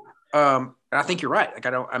 years. And I think you're right.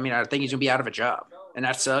 I think he's gonna be out of a job and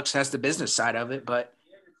that sucks. That's the business side of it, but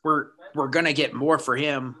we're going to get more for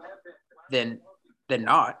him than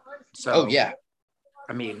not. So, oh yeah.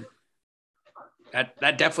 I mean, that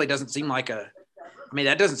definitely doesn't seem like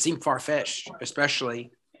that doesn't seem far-fetched,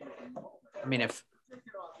 especially, if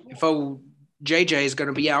JJ is going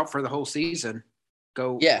to be out for the whole season,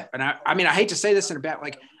 go. Yeah. And I hate to say this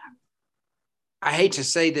I hate to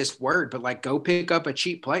say this word, but go pick up a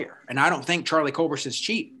cheap player. And I don't think Charlie Culberson's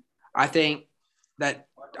cheap. I think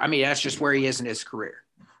that's just where he is in his career.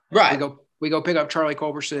 Right. We go pick up Charlie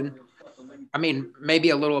Culberson. Maybe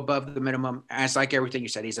a little above the minimum. It's like everything you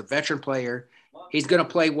said. He's a veteran player. He's going to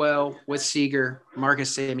play well with Seager,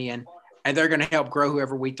 Marcus Semien, and they're going to help grow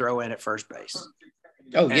whoever we throw in at first base.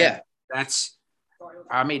 Oh, and yeah.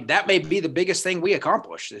 That may be the biggest thing we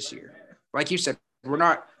accomplish this year. Like you said, we're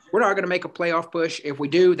not going to make a playoff push. If we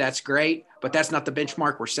do, that's great, but that's not the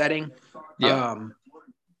benchmark we're setting. Yeah.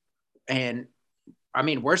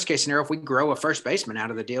 Worst case scenario, if we grow a first baseman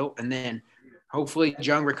out of the deal, and then hopefully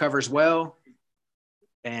Jung recovers well.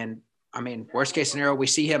 And worst case scenario, we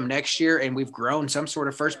see him next year and we've grown some sort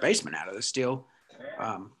of first baseman out of this deal.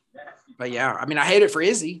 But yeah, I hate it for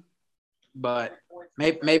Izzy, but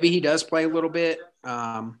maybe he does play a little bit.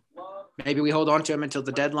 Maybe we hold on to him until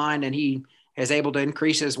the deadline and he is able to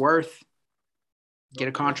increase his worth, get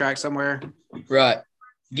a contract somewhere. Right.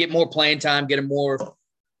 Get more playing time, get a more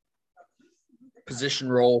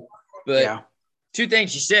position role. But yeah. Two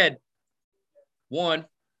things you said. One,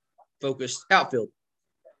 focused outfield.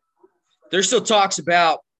 There's still talks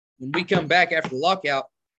about when we come back after the lockout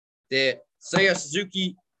that Seiya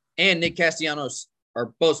Suzuki and Nick Castellanos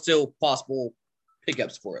are both still possible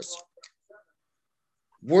pickups for us.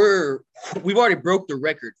 We've already broke the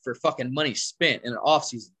record for fucking money spent in an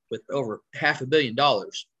offseason with over $500 million.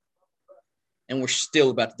 And we're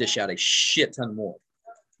still about to dish out a shit ton more.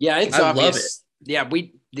 Yeah, it's obvious. Love it. Yeah,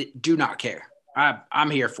 we do not care. I'm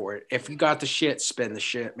here for it. If you got the shit, spend the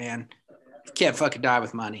shit, man. You can't fucking die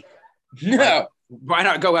with money. No. Why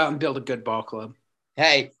not go out and build a good ball club?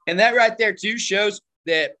 Hey, and that right there, too, shows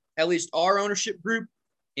that at least our ownership group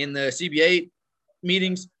in the CBA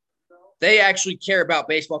meetings, they actually care about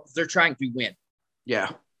baseball because they're trying to win. Yeah.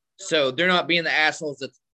 So they're not being the assholes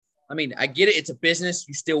that, I mean, I get it. It's a business.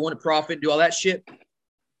 You still want to profit and do all that shit.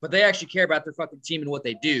 But they actually care about their fucking team and what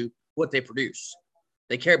they do, what they produce.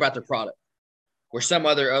 They care about their product. Where some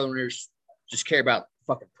other owners just care about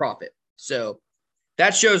fucking profit. So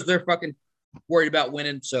that shows they're fucking worried about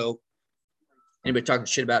winning. So anybody talking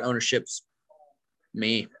shit about ownerships,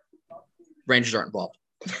 me, Rangers aren't involved.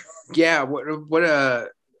 Yeah. What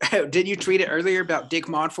did you tweet it earlier about Dick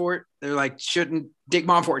Monfort? They're like, Dick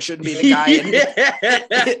Monfort shouldn't be the guy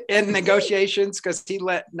in negotiations because he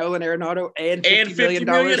let Nolan Arenado and $50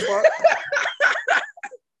 million for it.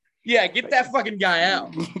 Yeah, get that fucking guy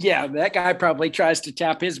out. Yeah, that guy probably tries to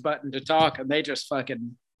tap his button to talk, and they just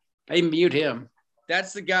they mute him.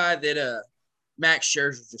 That's the guy that Max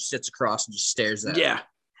Scherzer just sits across and just stares at. Yeah.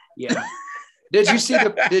 Did you see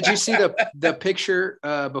the picture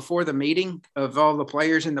before the meeting of all the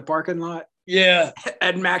players in the parking lot? Yeah.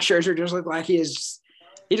 And Max Scherzer just looked like he just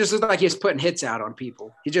looked like he's putting hits out on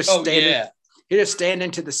people. He just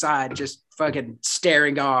standing to the side, just fucking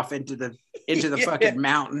staring off into the fucking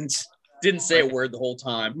mountains. Didn't say a word the whole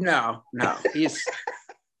time. No.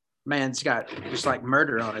 Man's got just like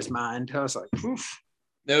murder on his mind. I was like, oof.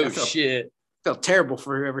 Shit. Felt terrible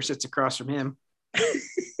for whoever sits across from him.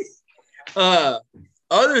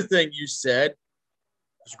 Other thing you said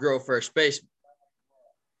was grow first baseman.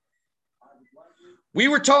 We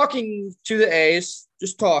were talking to the A's,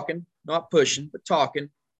 just talking, not pushing, but talking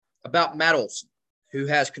about Matt Olson, who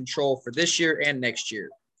has control for this year and next year.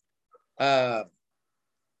 It'll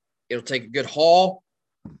take a good haul,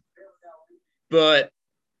 but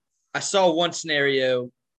I saw one scenario.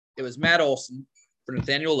 It was Matt Olson for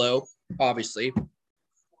Nathaniel Lowe, obviously.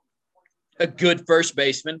 A good first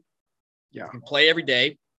baseman. Yeah. Can play every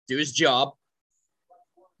day, do his job.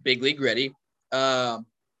 Big league ready.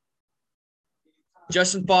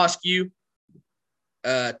 Justin Foscue,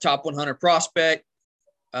 top 100 prospect.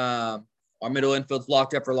 Our middle infield's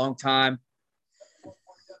locked up for a long time.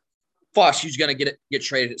 Foscue's going to get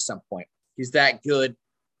traded at some point. He's that good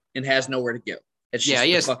and has nowhere to go. It's just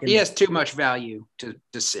he has too much value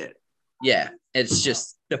to sit. Yeah, it's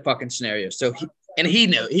just the fucking scenario. So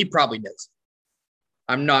he probably knows.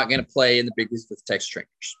 I'm not going to play in the big leagues with Texas Rangers.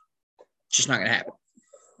 It's just not going to happen.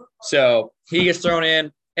 So he gets thrown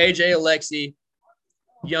in. AJ Alexi,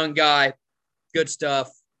 young guy, good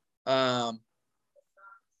stuff. Already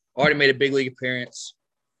made a big league appearance.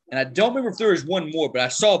 And I don't remember if there was one more, but I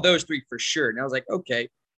saw those three for sure. And I was like, okay.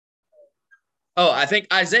 Oh, I think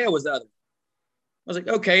Isaiah was the other. I was like,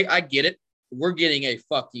 okay, I get it. They're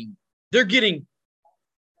getting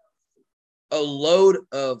a load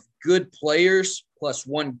of good players plus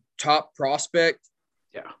one top prospect.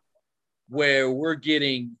 Yeah. Where we're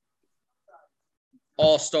getting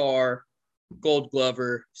all-star, gold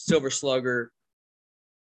glover, silver slugger,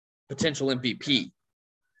 potential MVP.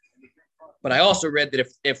 But I also read that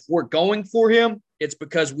if we're going for him, it's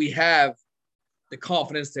because we have the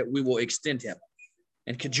confidence that we will extend him.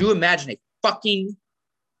 And could you imagine a fucking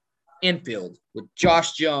infield with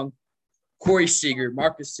Josh Jung, Corey Seager,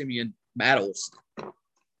 Marcus Semien, Matt Olson?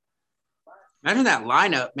 Imagine that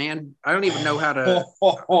lineup, man. I don't even know how to.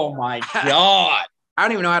 Oh my God. I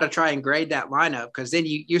don't even know how to try and grade that lineup because then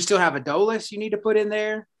you still have Adolis you need to put in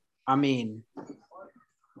there. I mean,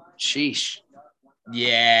 sheesh.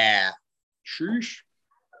 Yeah. Sheesh.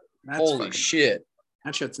 Holy shit.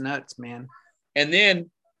 That shit's nuts, man. And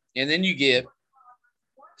then you get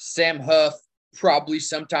Sam Huff probably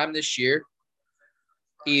sometime this year,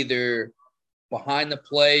 either behind the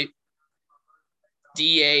plate,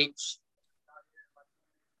 DH,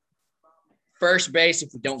 first base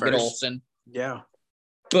if we don't get Olson. Yeah.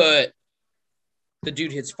 But the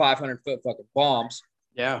dude hits 500-foot fucking bombs.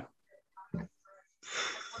 Yeah.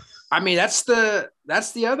 I mean, that's the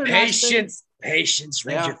other patience, nice patience,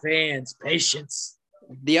 Ranger fans, patience.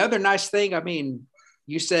 The other nice thing, I mean,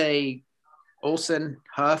 you say Olson,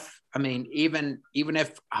 Huff. I mean, even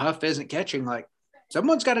if Huff isn't catching, like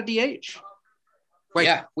someone's got a DH.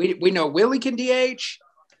 Like we know Willie can DH.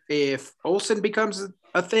 If Olson becomes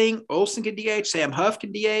a thing, Olson can DH. Sam Huff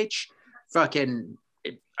can DH. Fucking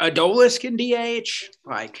Adolis can DH.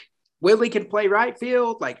 Like Willie can play right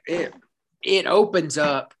field. Like it opens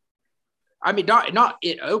up. I mean, not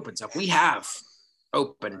it opens up. We have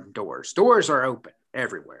open doors. Doors are open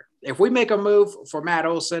everywhere. If we make a move for Matt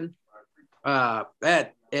Olson,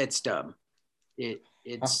 that it's dumb.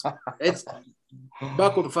 It's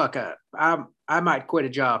buckle the fuck up. I might quit a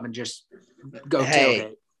job and just go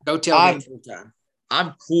tailgate. Go tailgate full time.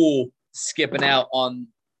 I'm cool skipping out on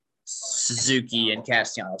Suzuki and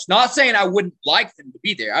Castellanos. Not saying I wouldn't like them to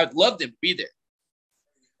be there. I would love them to be there.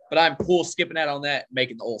 But I'm cool skipping out on that,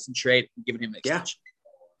 making the Olsen trade and giving him an extension.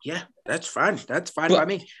 Yeah, that's fine. That's fine by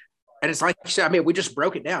me. And it's like you said, I mean, we just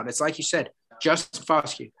broke it down. It's like you said, Justin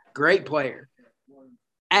Foskey, great player.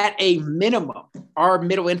 At a minimum, our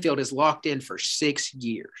middle infield is locked in for 6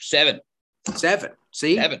 years. 7.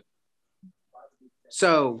 See? 7.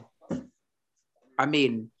 So, I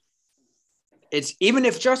mean, it's even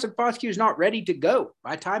if Justin Foskey is not ready to go,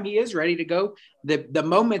 by the time he is ready to go, the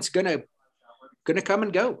moment's gonna come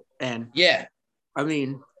and go. And yeah, I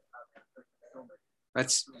mean,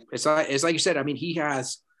 it's like you said. I mean,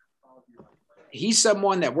 he's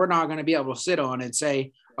someone that we're not going to be able to sit on and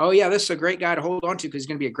say, oh yeah, this is a great guy to hold on to because he's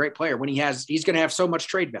going to be a great player when he's going to have so much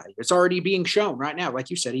trade value. It's already being shown right now. Like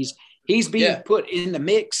you said, he's being put in the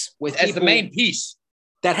mix with as the main piece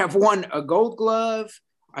that have won a Gold Glove.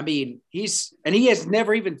 I mean, he has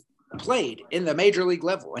never even played in the major league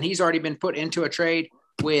level, and he's already been put into a trade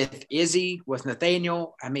with Izzy, with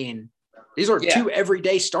Nathaniel. I mean, these are 2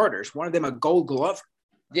 everyday starters. One of them a Gold Glove.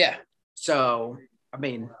 Yeah. So, I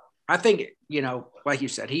mean, I think, like you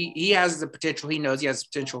said, he has the potential. He knows he has the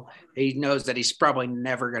potential. He knows that he's probably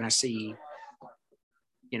never going to see,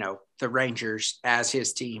 the Rangers as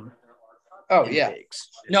his team. Oh, yeah.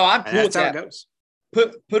 No, I'm cool with that. That's how it goes.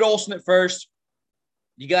 Put Olsen at first.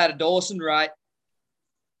 You got Adolson right.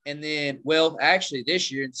 And then, well, actually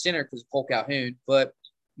this year in center because of Cole Calhoun. But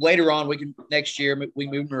later on, next year, we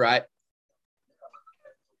move to right.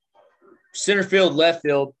 Center field, left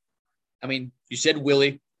field. I mean, you said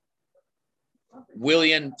Willie.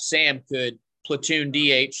 Willie and Sam could platoon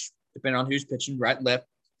DH, depending on who's pitching, right and left.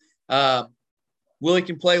 Willie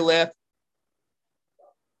can play left.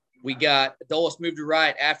 We got Adolis moved to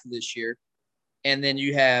right after this year. And then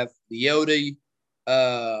you have Leote,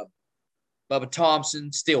 Bubba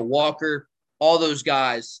Thompson, Steele Walker. All those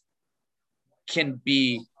guys can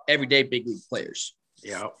be everyday big league players.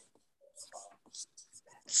 Yeah.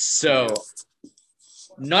 So,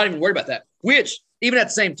 not even worried about that. Which, even at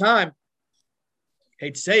the same time,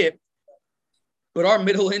 hate to say it, but our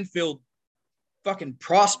middle infield fucking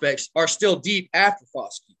prospects are still deep after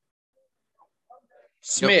Foskey.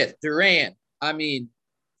 Smith, Duran. I mean,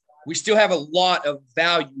 we still have a lot of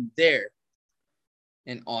value there.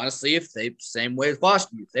 And honestly, same way as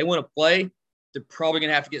Foskey, if they want to play, they're probably going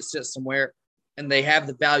to have to get sit somewhere, and they have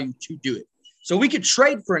the value to do it. So we could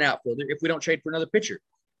trade for an outfielder if we don't trade for another pitcher,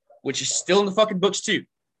 which is still in the fucking books too.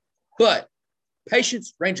 But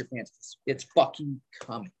patience, Ranger fans, it's fucking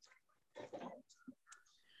coming.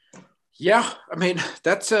 Yeah, I mean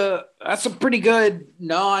that's a pretty good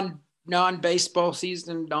non-baseball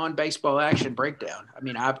season, non-baseball action breakdown. I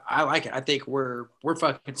mean, I like it. I think we're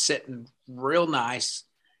fucking sitting real nice.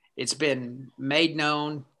 It's been made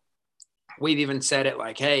known. We've even said it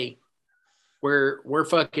like, hey, we're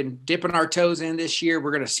fucking dipping our toes in this year.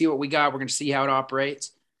 We're gonna see what we got. We're gonna see how it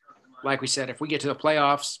operates. Like we said, if we get to the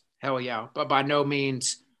playoffs, hell yeah. But by no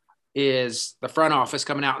means is the front office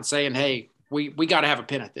coming out and saying, hey, we got to have a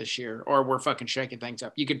pennant this year or we're fucking shaking things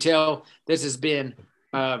up. You can tell this has been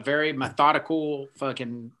a very methodical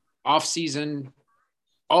fucking offseason.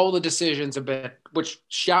 All the decisions have been,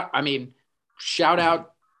 shout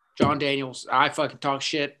out John Daniels. I fucking talk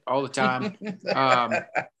shit all the time. I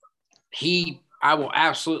will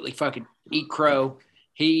absolutely fucking eat crow.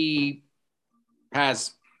 Him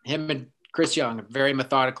and Chris Young have very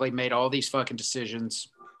methodically made all these fucking decisions.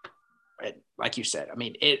 And like you said, I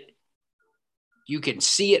mean, you can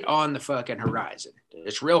see it on the fucking horizon.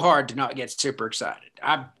 It's real hard to not get super excited.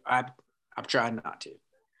 I'm trying not to.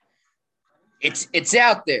 It's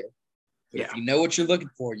out there. But yeah. If you know what you're looking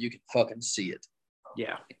for, you can fucking see it.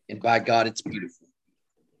 Yeah. And by God, it's beautiful.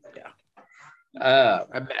 Yeah.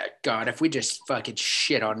 God, if we just fucking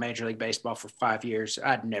shit on Major League Baseball for 5 years,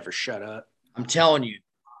 I'd never shut up. I'm telling you,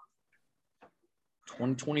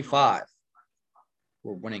 2025,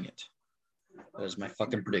 we're winning it. That is my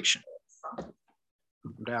fucking prediction.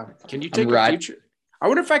 I'm down. Can you take a future? I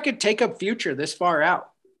wonder if I could take a future this far out.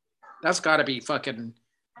 That's got to be fucking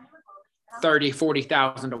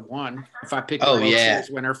 40,000 to 1 if I pick the World Series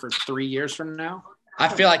winner for 3 years from now. I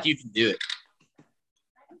feel like you can do it.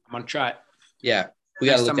 I'm going to try it. Yeah. We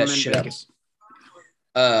got to look that shit up.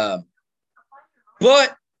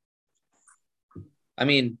 But, I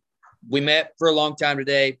mean, we met for a long time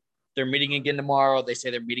today. They're meeting again tomorrow. They say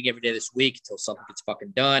they're meeting every day this week until something gets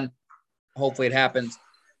fucking done. Hopefully it happens.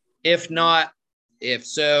 If not, if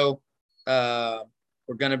so,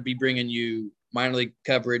 we're going to be bringing you minor league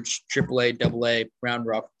coverage, AAA, AA, Round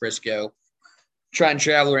Rock, Frisco. Try and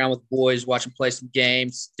travel around with the boys, watch them play some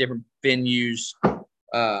games, different venues.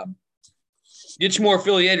 Get you more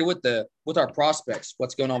affiliated with our prospects,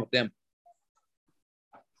 what's going on with them.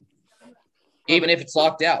 Even if it's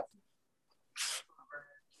locked out.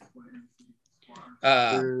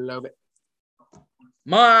 Love it.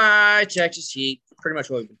 My Texas Heat, pretty much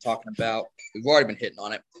what we've been talking about. We've already been hitting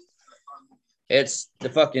on it. It's the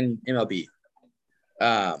fucking MLB.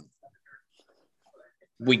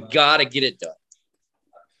 We got to get it done.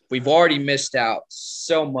 We've already missed out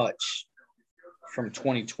so much from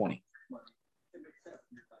 2020.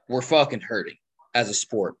 We're fucking hurting as a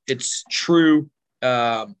sport. It's true.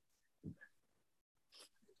 As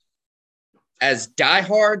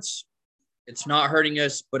diehards, it's not hurting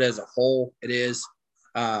us, but as a whole, it is.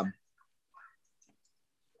 We're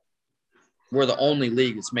the only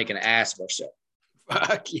league that's making an ass of ourselves.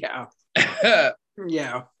 Fuck yeah.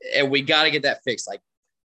 Yeah. And we got to get that fixed. Like,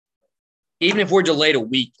 even if we're delayed a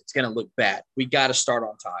week, it's going to look bad. We got to start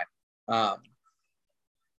on time.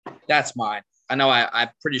 That's mine. I know I'm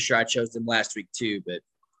pretty sure I chose them last week too, but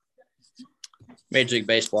Major League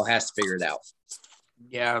Baseball has to figure it out.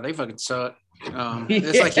 Yeah, they fucking suck.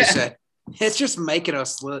 It's like you said, it's just making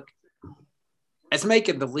us look. It's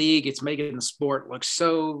making the league, it's making the sport look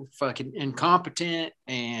so fucking incompetent.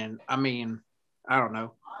 And I mean, I don't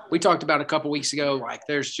know. We talked about a couple weeks ago, like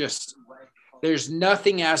there's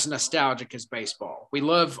nothing as nostalgic as baseball. We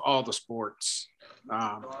love all the sports,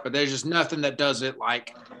 but there's just nothing that does it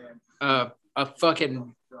like a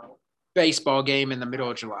fucking baseball game in the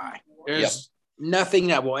middle of July. There's nothing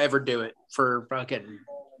that will ever do it for fucking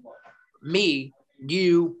me,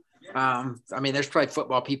 you. I mean, there's probably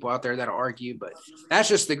football people out there that'll argue, but that's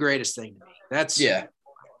just the greatest thing to me.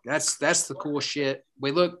 That's the cool shit.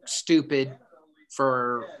 We look stupid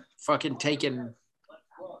for fucking taking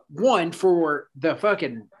one for the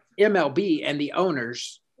fucking MLB and the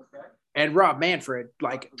owners and Rob Manfred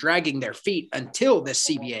like dragging their feet until the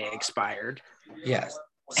CBA expired. Yes.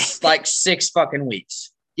 Like 6 fucking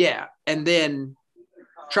weeks. Yeah. And then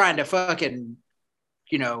trying to fucking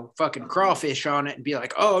crawfish on it and be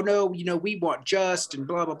like, oh no, we want just and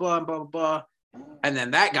blah, blah, blah, blah, blah, blah. And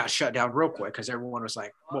then that got shut down real quick because everyone was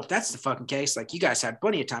like, well, if that's the fucking case, like you guys had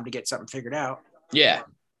plenty of time to get something figured out. Yeah.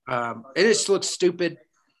 It just looks stupid.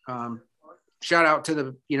 Shout out to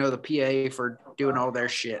the PA for doing all their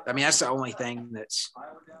shit. I mean, that's the only thing that's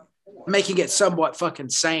making it somewhat fucking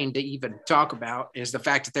sane to even talk about is the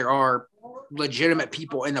fact that there are legitimate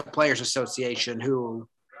people in the Players Association who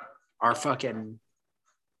are fucking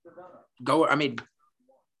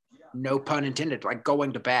no pun intended, like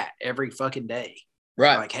going to bat every fucking day.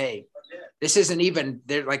 Right. Like, hey, this isn't even,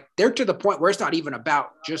 they're to the point where it's not even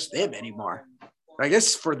about just them anymore. Like this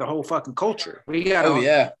is for the whole fucking culture. We got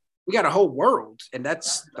a whole world. And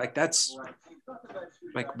that's like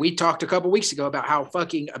we talked a couple weeks ago about how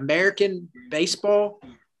fucking American baseball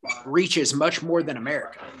reaches much more than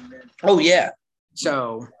America. Oh yeah.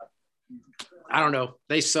 So I don't know.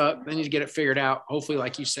 They suck. They need to get it figured out. Hopefully,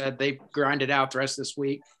 like you said, they grind it out the rest of this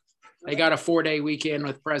week. They got a 4-day weekend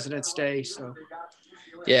with President's Day. So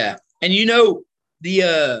yeah. And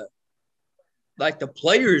the like the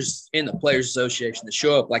players in the Players Association that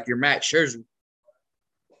show up, like your Max Scherzer,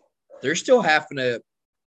 they're still having to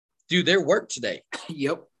do their work today.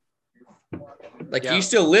 Yep. Like he's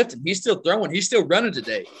still lifting, he's still throwing, he's still running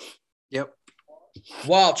today. Yep.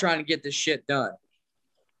 While trying to get this shit done.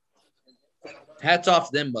 Hats off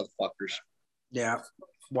to them motherfuckers. Yeah.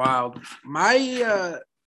 Wild. My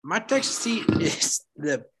Texas Heat is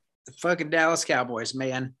the fucking Dallas Cowboys,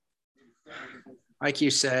 man. Like you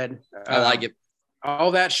said. I like it.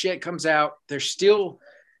 All that shit comes out. There's still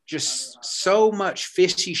just so much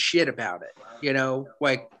fishy shit about it.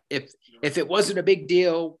 Like if it wasn't a big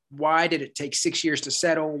deal, why did it take 6 years to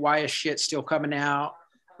settle? Why is shit still coming out?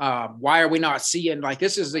 Why are we not seeing, like,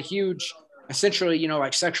 this is a huge, essentially,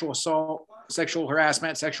 like sexual assault, sexual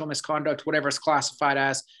harassment, sexual misconduct, whatever it's classified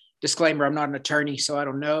as. Disclaimer, I'm not an attorney, so I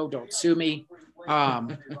don't know. Don't sue me.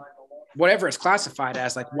 Whatever it's classified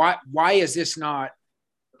as, like, why is this not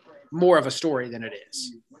more of a story than it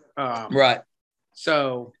is? Right.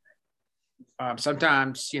 So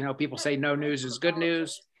sometimes, people say no news is good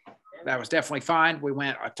news. That was definitely fine. We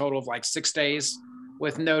went a total of like 6 days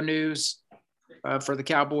with no news for the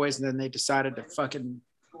Cowboys, and then they decided to fucking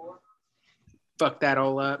fuck that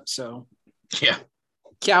all up. So yeah,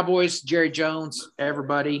 Cowboys, Jerry Jones,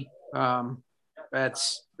 everybody.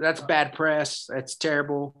 That's bad press. That's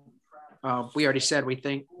terrible. We already said we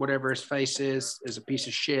think whatever his face is a piece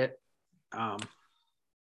of shit.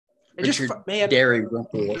 Richard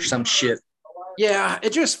Dalrymple or some shit. Yeah,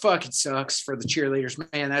 it just fucking sucks for the cheerleaders,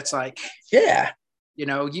 man. That's like, yeah,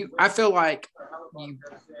 I feel like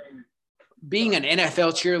being an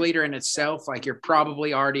NFL cheerleader in itself, like you're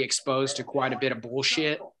probably already exposed to quite a bit of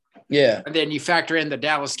bullshit. Yeah. And then you factor in the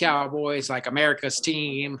Dallas Cowboys, like America's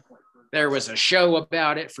team, there was a show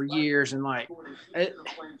about it for years, and like,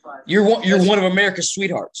 you're one of America's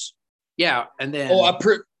sweethearts. Yeah, and then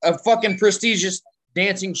a fucking prestigious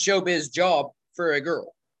dancing showbiz job for a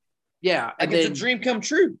girl. Yeah, and it's a dream come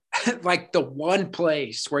true. Like the one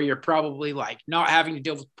place where you're probably like not having to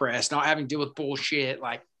deal with press, not having to deal with bullshit.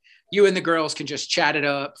 Like you and the girls can just chat it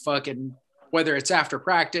up, fucking whether it's after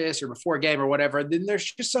practice or before game or whatever. And then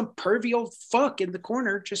there's just some pervy old fuck in the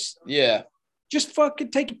corner, just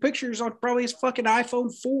fucking taking pictures on probably his fucking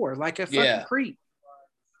iPhone 4, like a fucking creep.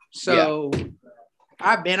 So,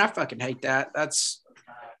 I fucking hate that. That's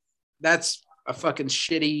a fucking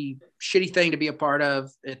shitty thing to be a part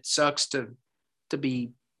of. It sucks to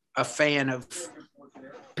be a fan of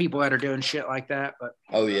people that are doing shit like that. But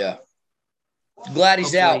glad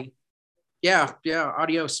he's out. Yeah.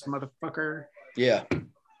 Adios, motherfucker. Yeah.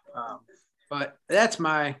 But that's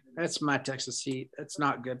my Texas Heat. That's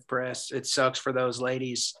not good press. It sucks for those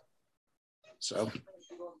ladies. So.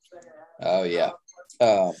 Oh yeah.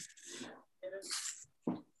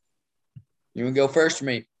 You want to go first or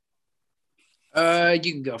me?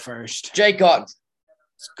 You can go first. Jake Otter.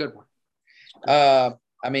 It's a good one. I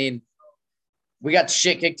mean, we got the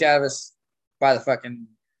shit kicked out of us by the fucking.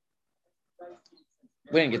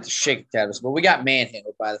 We didn't get the shit kicked out of us, but we got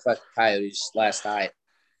manhandled by the fucking Coyotes last night.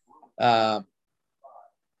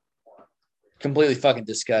 Completely fucking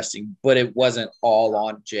disgusting, but it wasn't all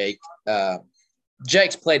on Jake.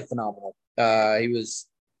 Jake's played phenomenal. He was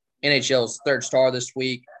NHL's third star this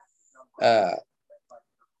week. We're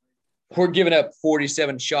giving up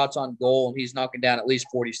 47 shots on goal, and he's knocking down at least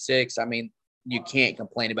 46. I mean, you can't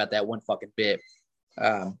complain about that one fucking bit.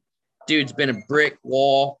 Dude's been a brick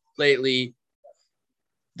wall lately.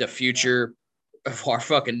 The future of our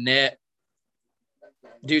fucking net.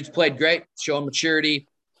 Dude's played great, showing maturity.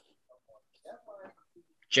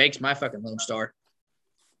 Jake's my fucking lone star.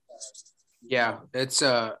 Yeah, it's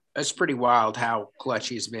pretty wild how clutch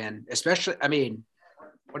he's been. Especially, I mean,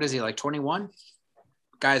 what is he, like 21?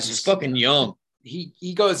 Guys, he's fucking young.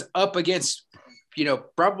 He goes up against,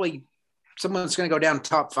 probably someone that's going to go down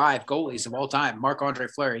top 5 goalies of all time. Marc-Andre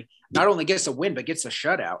Fleury not only gets a win, but gets a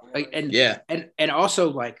shutout. And also,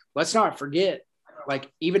 like, let's not forget,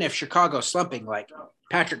 like, even if Chicago's slumping, like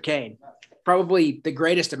Patrick Kane, probably the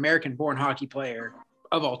greatest American-born hockey player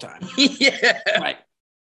of all time. Yeah. Like,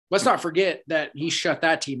 let's not forget that he shut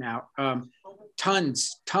that team out.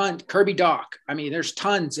 Tons, Kirby Doc. I mean, there's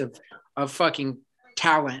tons of fucking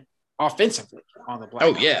talent offensively on the Blackhawks.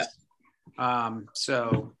 Oh yeah.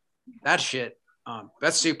 So that shit,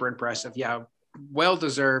 that's super impressive. Yeah, well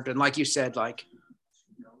deserved. And like you said, like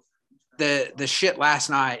the shit last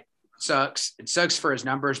night sucks. It sucks for his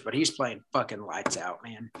numbers, but he's playing fucking lights out,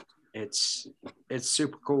 man. It's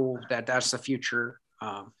super cool that's the future.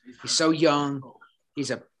 He's so young. He's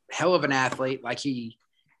a hell of an athlete. Like he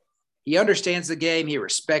understands the game. He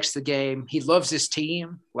respects the game. He loves his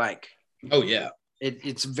team. Like, oh yeah.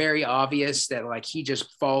 It's very obvious that like he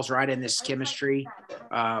just falls right in this chemistry.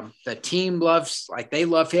 The team they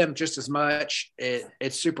love him just as much.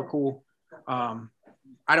 It's super cool. I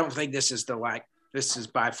don't think this is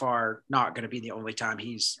by far not going to be the only time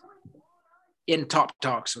he's in top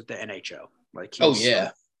talks with the NHL. Like,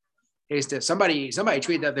 somebody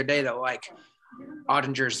tweeted the other day that like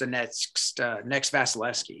Ottinger's the next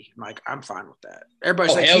Vasilevsky. I'm like, I'm fine with that.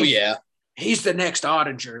 Everybody's like, hell yeah. He's the next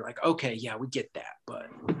Ottinger. Like, okay, yeah, we get that, but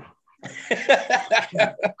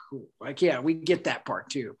cool. Like, yeah, we get that part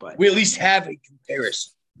too, but we at least have a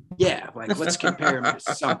comparison. Yeah, like let's compare him to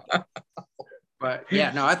something. But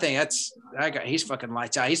yeah, no, I think he's fucking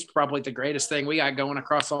lights out. He's probably the greatest thing we got going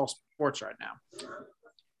across all sports right now.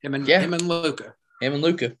 Him and Luka. Him and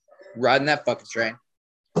Luka riding that fucking train.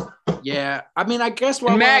 Yeah, I mean, I guess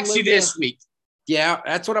Maxi this week. Yeah,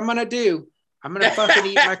 that's what I'm gonna do. I'm going to fucking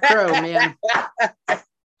eat my crow, man.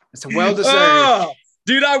 It's well deserved. Oh,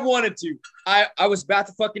 dude, I wanted to. I was about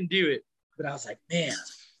to fucking do it, but I was like, man.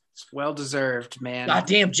 It's well deserved, man.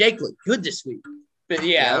 Goddamn, Jake looked good this week. But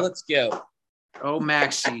yeah, let's go. Oh,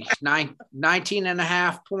 Maxi. 19 and a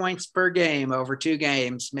half points per game over 2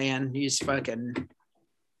 games, man. He's a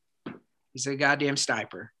goddamn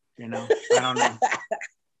sniper, I don't know.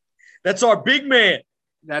 That's our big man.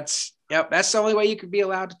 That's the only way you could be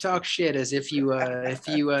allowed to talk shit is if you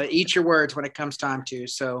eat your words when it comes time to.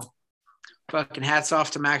 So fucking hats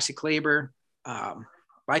off to Maxi Kleber.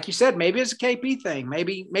 Like you said, maybe it's a KP thing.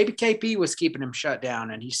 Maybe KP was keeping him shut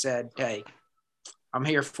down and he said, hey, I'm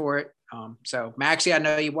here for it. So Maxi, I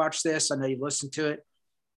know you watch this. I know you listen to it.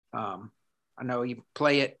 I know you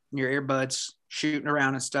play it in your earbuds, shooting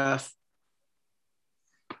around and stuff.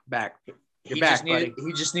 Back You're back, buddy.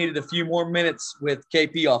 He just needed a few more minutes with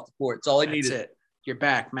KP off the court. That's all he needed. That's it. You're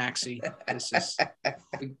back, Maxi. This is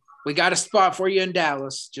we got a spot for you in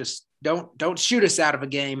Dallas. Just don't shoot us out of a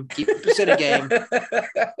game. Keep us in a game.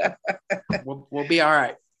 We'll be all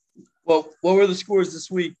right. Well, what were the scores this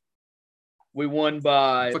week? We won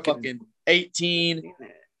by fucking 18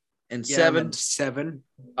 and 7. 7.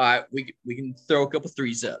 All right, we can throw a couple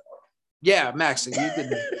threes up. Yeah, Maxi, you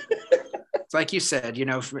can. It's like you said,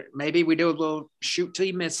 maybe we do a little shoot till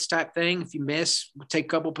you miss type thing. If you miss, we'll take a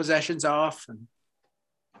couple possessions off and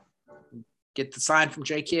get the sign from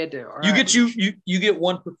J Kid. You get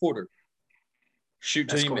one per quarter. Shoot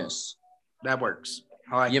till you miss. That works.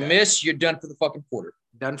 I like you that. miss, you're done for the fucking quarter.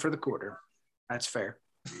 Done for the quarter. That's fair.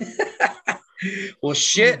 Well,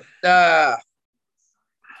 shit.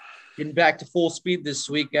 Getting back to full speed this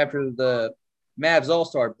week after the Mavs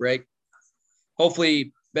All-Star break.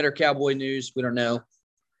 Hopefully, better Cowboy news. We don't know.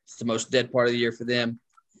 It's the most dead part of the year for them.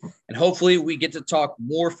 And hopefully we get to talk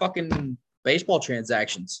more fucking baseball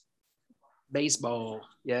transactions. Baseball.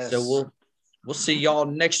 Yes. So we'll see y'all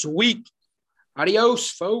next week. Adios,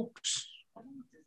 folks.